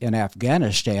pathetic in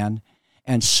Afghanistan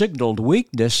and signaled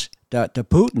weakness to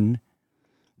Putin,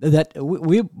 that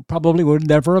we probably would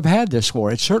never have had this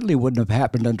war. It certainly wouldn't have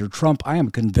happened under Trump. I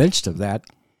am convinced of that.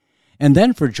 And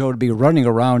then for Joe to be running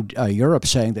around Europe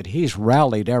saying that he's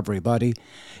rallied everybody.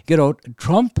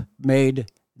 Trump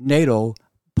made NATO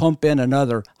pump in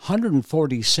another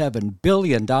 $147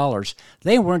 billion.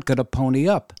 They weren't going to pony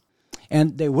up.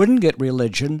 And they wouldn't get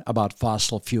religion about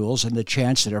fossil fuels and the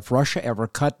chance that if Russia ever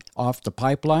cut off the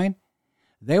pipeline,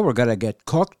 they were going to get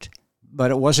cooked, but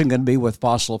it wasn't going to be with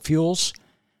fossil fuels.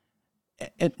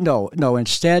 No,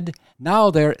 instead,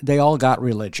 now they all got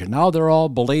religion. Now they're all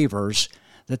believers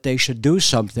that they should do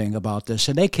something about this,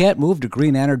 and they can't move to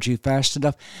green energy fast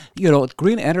enough.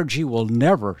 Green energy will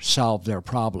never solve their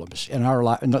problems in our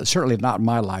life, certainly not in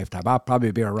my lifetime. I'll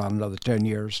probably be around another 10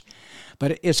 years,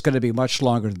 but it's going to be much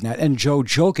longer than that. And Joe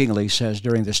jokingly says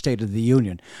during the State of the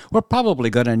Union, we're probably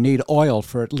going to need oil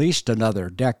for at least another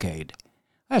decade.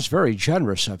 That's very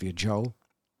generous of you, Joe.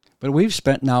 But we've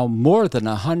spent now more than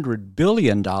 $100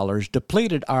 billion,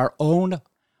 depleted our own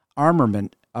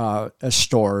armament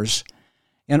stores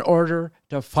in order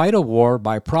to fight a war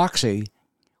by proxy,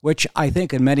 which I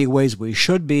think in many ways we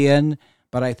should be in,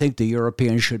 but I think the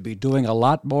Europeans should be doing a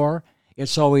lot more.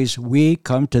 It's always we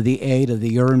come to the aid of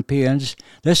the Europeans.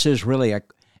 This is really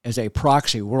as a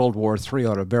proxy World War III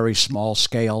on a very small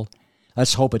scale.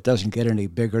 Let's hope it doesn't get any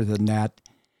bigger than that.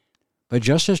 But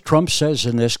just as Trump says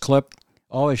in this clip,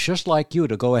 it's just like you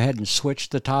to go ahead and switch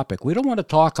the topic. We don't want to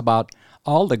talk about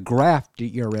all the graft that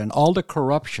you're in, all the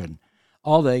corruption,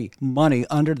 all the money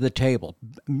under the table,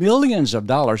 millions of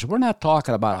dollars. We're not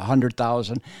talking about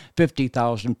 $100,000,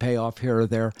 $50,000 payoff here or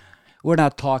there. We're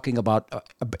not talking about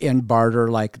in barter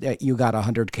like you got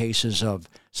 100 cases of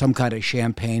some kind of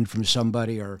champagne from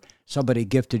somebody or somebody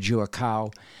gifted you a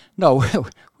cow. No,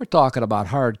 we're talking about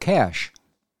hard cash.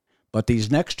 But these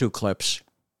next two clips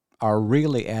are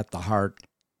really at the heart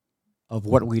of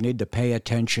what we need to pay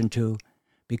attention to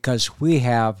because we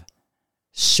have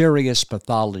serious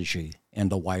pathology in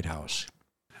the White House.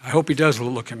 I hope he does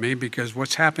look at me because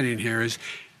what's happening here is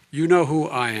you know who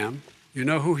I am, you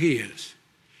know who he is,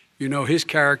 you know his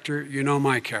character, you know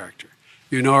my character,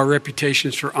 you know our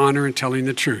reputations for honor and telling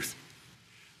the truth.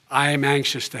 I am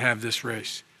anxious to have this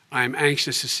race. I am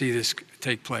anxious to see this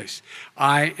take place.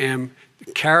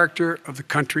 The character of the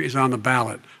country is on the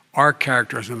ballot. Our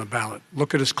character is on the ballot.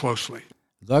 Look at us closely.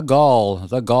 The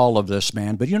gall of this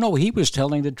man. But he was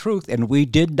telling the truth, and we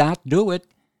did not do it.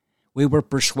 We were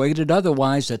persuaded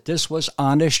otherwise that this was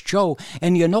honest Joe.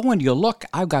 And when you look,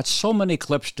 I've got so many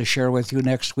clips to share with you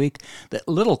next week, that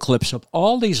little clips of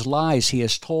all these lies he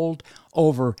has told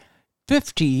over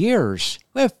 50 years.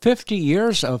 We have 50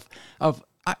 years of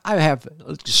I have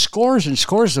scores and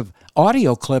scores of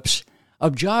audio clips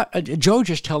of Joe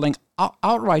just telling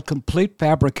outright complete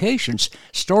fabrications,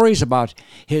 stories about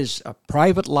his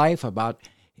private life, about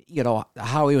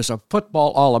how he was a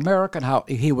football All-American, how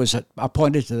he was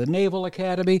appointed to the Naval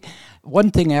Academy,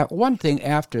 one thing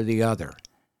after the other.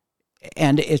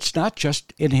 And it's not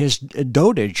just in his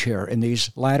dotage here in these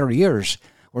latter years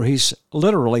where he's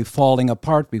literally falling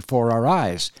apart before our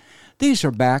eyes. These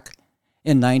are back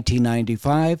in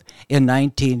 1995, in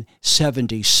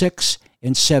 1976,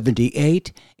 in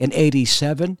 78, in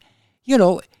 87. You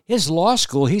know, his law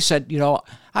school, he said, you know,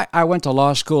 I went to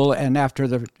law school, and after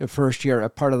the first year, a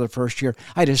part of the first year,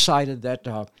 I decided that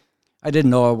I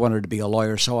didn't know I wanted to be a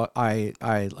lawyer, so I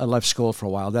left school for a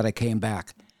while. Then I came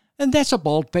back. And that's a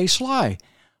bald-faced lie.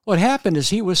 What happened is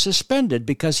he was suspended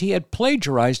because he had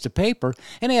plagiarized a paper,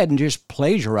 and he hadn't just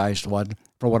plagiarized one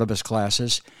for one of his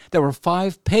classes. There were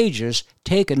 5 pages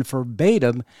taken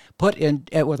verbatim, put in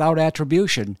without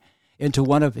attribution into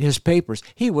one of his papers.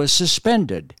 He was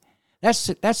suspended. That's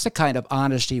the kind of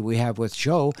honesty we have with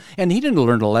Joe, and he didn't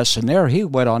learn a lesson there. He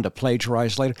went on to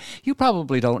plagiarize later. You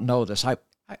probably don't know this. I'm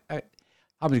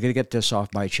going to get this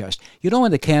off my chest. You know,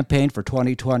 in the campaign for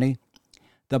 2020,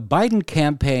 the Biden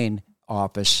campaign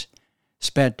office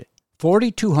spent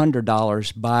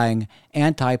 $4,200 buying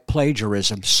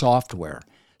anti-plagiarism software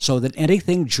so that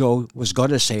anything Joe was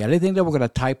going to say, anything they were going to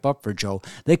type up for Joe,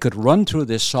 they could run through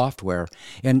this software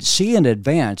and see in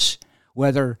advance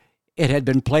whether it had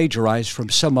been plagiarized from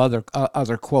some other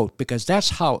quote, because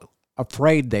that's how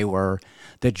afraid they were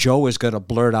that Joe was going to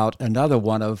blurt out another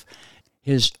one of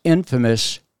his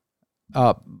infamous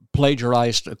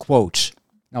plagiarized quotes.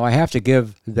 Now, I have to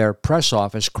give their press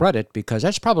office credit because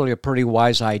that's probably a pretty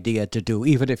wise idea to do,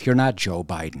 even if you're not Joe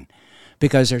Biden,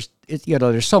 because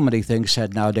there's so many things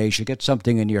said nowadays. You get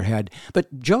something in your head,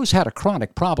 but Joe's had a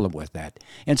chronic problem with that.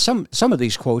 And some of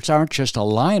these quotes aren't just a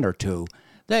line or two;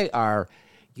 they are,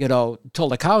 till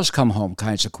the cows come home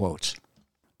kinds of quotes.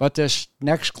 But this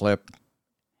next clip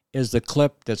is the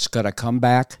clip that's going to come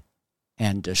back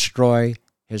and destroy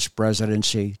his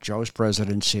presidency, Joe's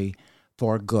presidency,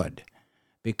 for good.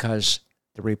 Because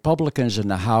the Republicans in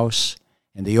the House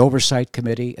and the Oversight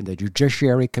Committee and the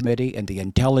Judiciary Committee and the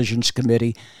Intelligence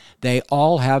Committee, they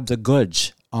all have the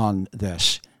goods on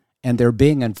this. And they're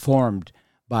being informed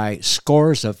by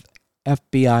scores of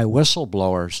FBI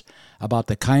whistleblowers about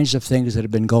the kinds of things that have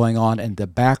been going on in the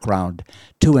background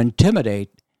to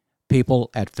intimidate people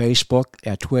at Facebook,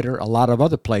 at Twitter, a lot of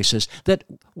other places that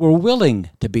were willing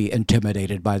to be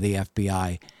intimidated by the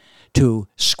FBI to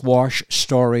squash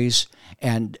stories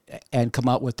and come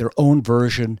out with their own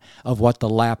version of what the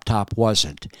laptop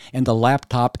wasn't. And the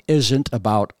laptop isn't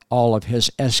about all of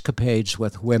his escapades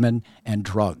with women and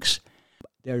drugs.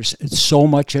 There's so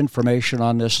much information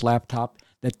on this laptop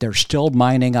that they're still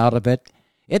mining out of it.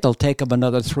 It'll take them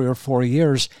another 3 or 4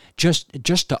 years just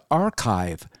to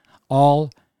archive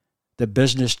all the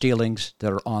business dealings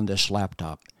that are on this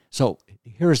laptop. So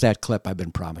here's that clip I've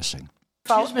been promising.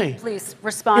 Excuse me. Please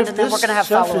respond, and then we're going to have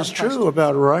follow-up questions. If this stuff is true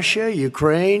about Russia,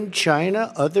 Ukraine,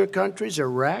 China, other countries,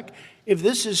 Iraq, if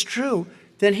this is true,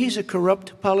 then he's a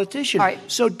corrupt politician. All right.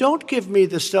 So don't give me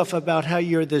the stuff about how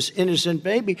you're this innocent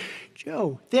baby.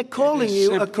 Joe, they're calling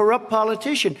you a corrupt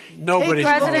politician. Nobody's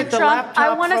President Trump,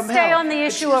 I want to stay on the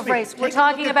issue of race. We're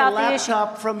talking about the issue.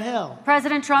 Laptop from hell.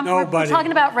 President Trump, we're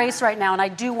talking about race right now, and I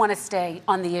do want to stay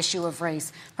on the issue of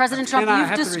race. President Trump, I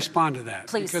have to respond to that.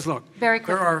 Please, because look, very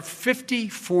quickly. There are 50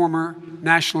 former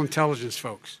national intelligence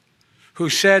folks who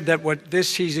said that what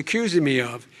he's accusing me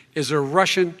of is a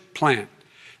Russian plan.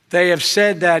 They have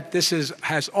said that this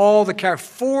has all the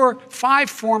 5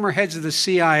 former heads of the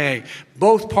CIA,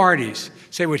 both parties,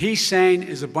 say what he's saying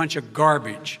is a bunch of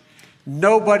garbage.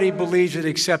 Nobody believes it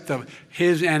except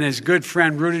his and his good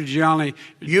friend Rudy Giuliani.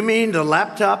 You mean the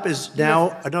laptop is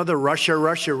now another Russia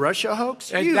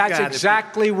hoax? And that's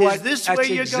exactly what. Is this that's where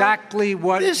you're exactly going?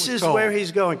 what. This is told. where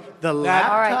he's going. The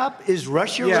laptop is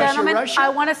Russia, Gentlemen, Russia. I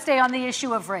want to stay on the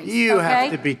issue of race. You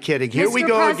have to be kidding. Here we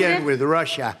go again with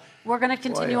Russia. We're going to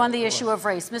continue on the issue of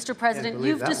race. Mr. President,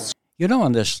 you've just...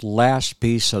 On this last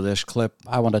piece of this clip,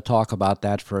 I want to talk about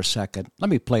that for a second.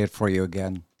 Let me play it for you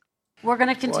again. We're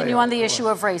going to continue on the issue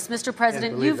of race. Mr.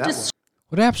 President, you've just...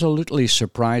 What absolutely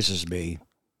surprises me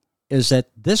is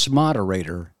that this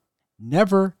moderator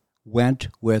never went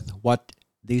with what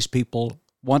these people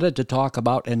wanted to talk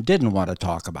about and didn't want to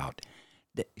talk about.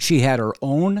 She had her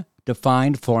own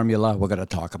defined formula. We're going to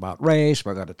talk about race.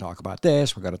 We're going to talk about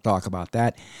this. We're going to talk about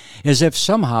that. As if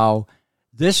somehow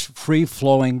this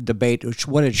free-flowing debate, which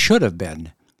what it should have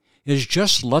been, is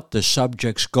just let the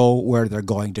subjects go where they're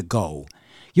going to go.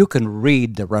 You can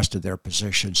read the rest of their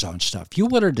positions on stuff. You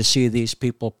wanted to see these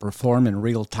people perform in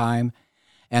real time,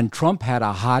 and Trump had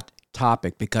a hot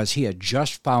topic because he had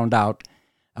just found out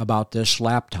about this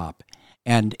laptop.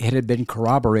 And it had been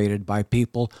corroborated by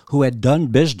people who had done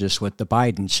business with the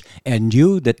Bidens and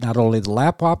knew that not only the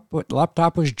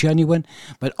laptop was genuine,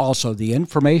 but also the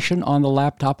information on the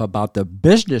laptop about the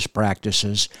business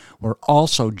practices were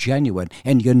also genuine.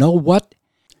 And you know what?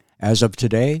 As of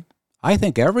today, I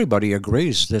think everybody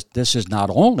agrees that this is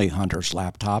not only Hunter's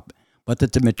laptop, but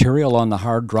that the material on the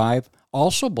hard drive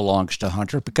also belongs to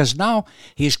Hunter, because now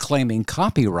he's claiming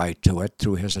copyright to it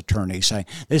through his attorney, saying,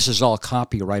 this is all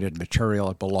copyrighted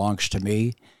material, it belongs to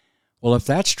me. Well, if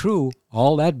that's true,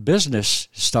 all that business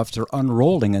stuff they're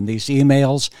unrolling in these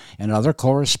emails and other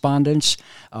correspondence,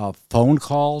 phone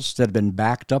calls that have been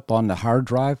backed up on the hard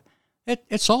drive,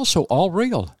 it's also all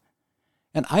real.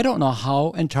 And I don't know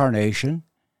how in tarnation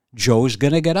Joe's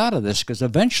going to get out of this, because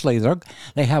eventually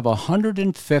they have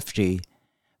 150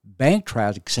 bank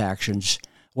transactions,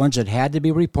 ones that had to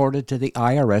be reported to the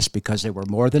IRS because they were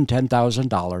more than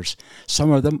 $10,000.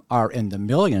 Some of them are in the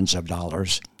millions of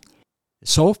dollars.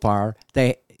 So far,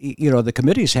 the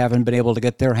committees haven't been able to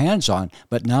get their hands on.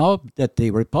 But now that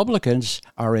the Republicans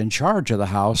are in charge of the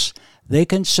House, they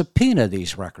can subpoena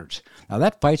these records. Now,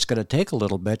 that fight's going to take a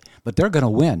little bit, but they're going to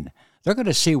win. They're going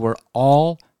to see where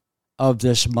all of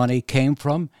this money came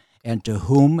from and to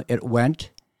whom it went.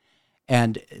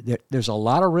 And there's a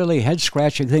lot of really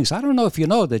head-scratching things. I don't know if you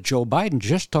know that Joe Biden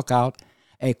just took out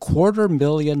a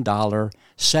 $250,000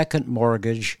 second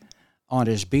mortgage on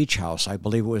his beach house. I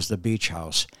believe it was the beach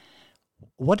house.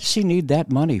 What does he need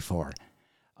that money for?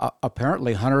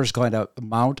 Apparently, Hunter's going to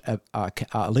mount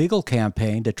a legal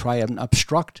campaign to try and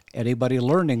obstruct anybody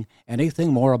learning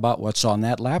anything more about what's on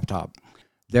that laptop.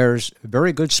 There's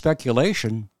very good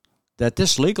speculation that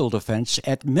this legal defense,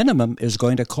 at minimum, is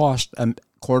going to cost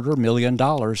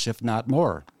 $250,000, if not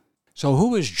more. So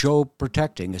who is Joe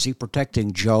protecting? Is he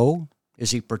protecting Joe? Is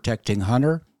he protecting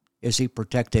Hunter? Is he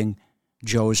protecting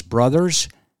Joe's brothers,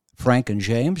 Frank and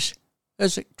James?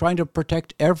 Is he trying to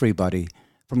protect everybody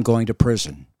from going to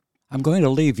prison? I'm going to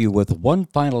leave you with one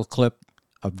final clip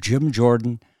of Jim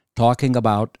Jordan talking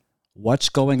about what's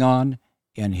going on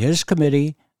in his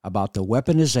committee about the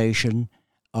weaponization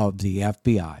of the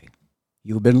FBI.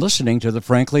 You've been listening to The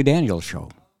Frankly Daniel Show.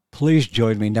 Please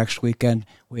join me next weekend.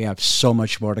 We have so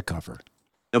much more to cover.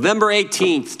 November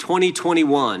 18th,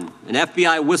 2021, an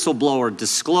FBI whistleblower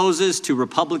discloses to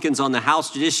Republicans on the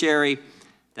House Judiciary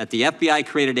that the FBI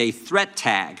created a threat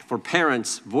tag for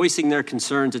parents voicing their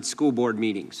concerns at school board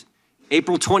meetings.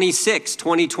 April 26,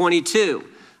 2022,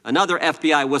 another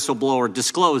FBI whistleblower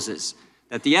discloses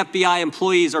that the FBI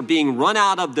employees are being run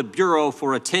out of the Bureau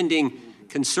for attending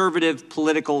conservative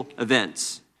political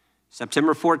events.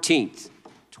 September 14th,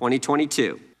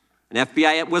 2022, an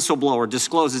FBI whistleblower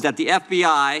discloses that the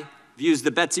FBI views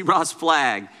the Betsy Ross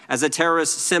flag as a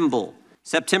terrorist symbol.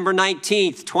 September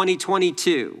 19th,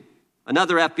 2022,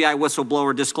 another FBI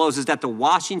whistleblower discloses that the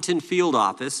Washington field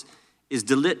office is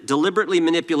deliberately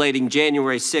manipulating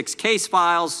January 6 case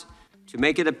files to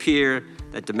make it appear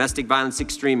that domestic violence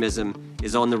extremism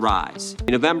is on the rise.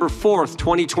 November 4th,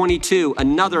 2022,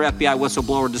 another FBI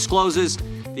whistleblower discloses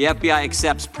the FBI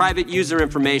accepts private user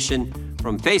information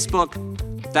from Facebook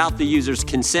without the user's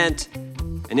consent,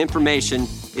 and information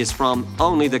is from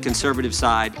only the conservative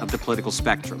side of the political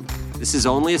spectrum. This is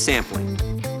only a sampling.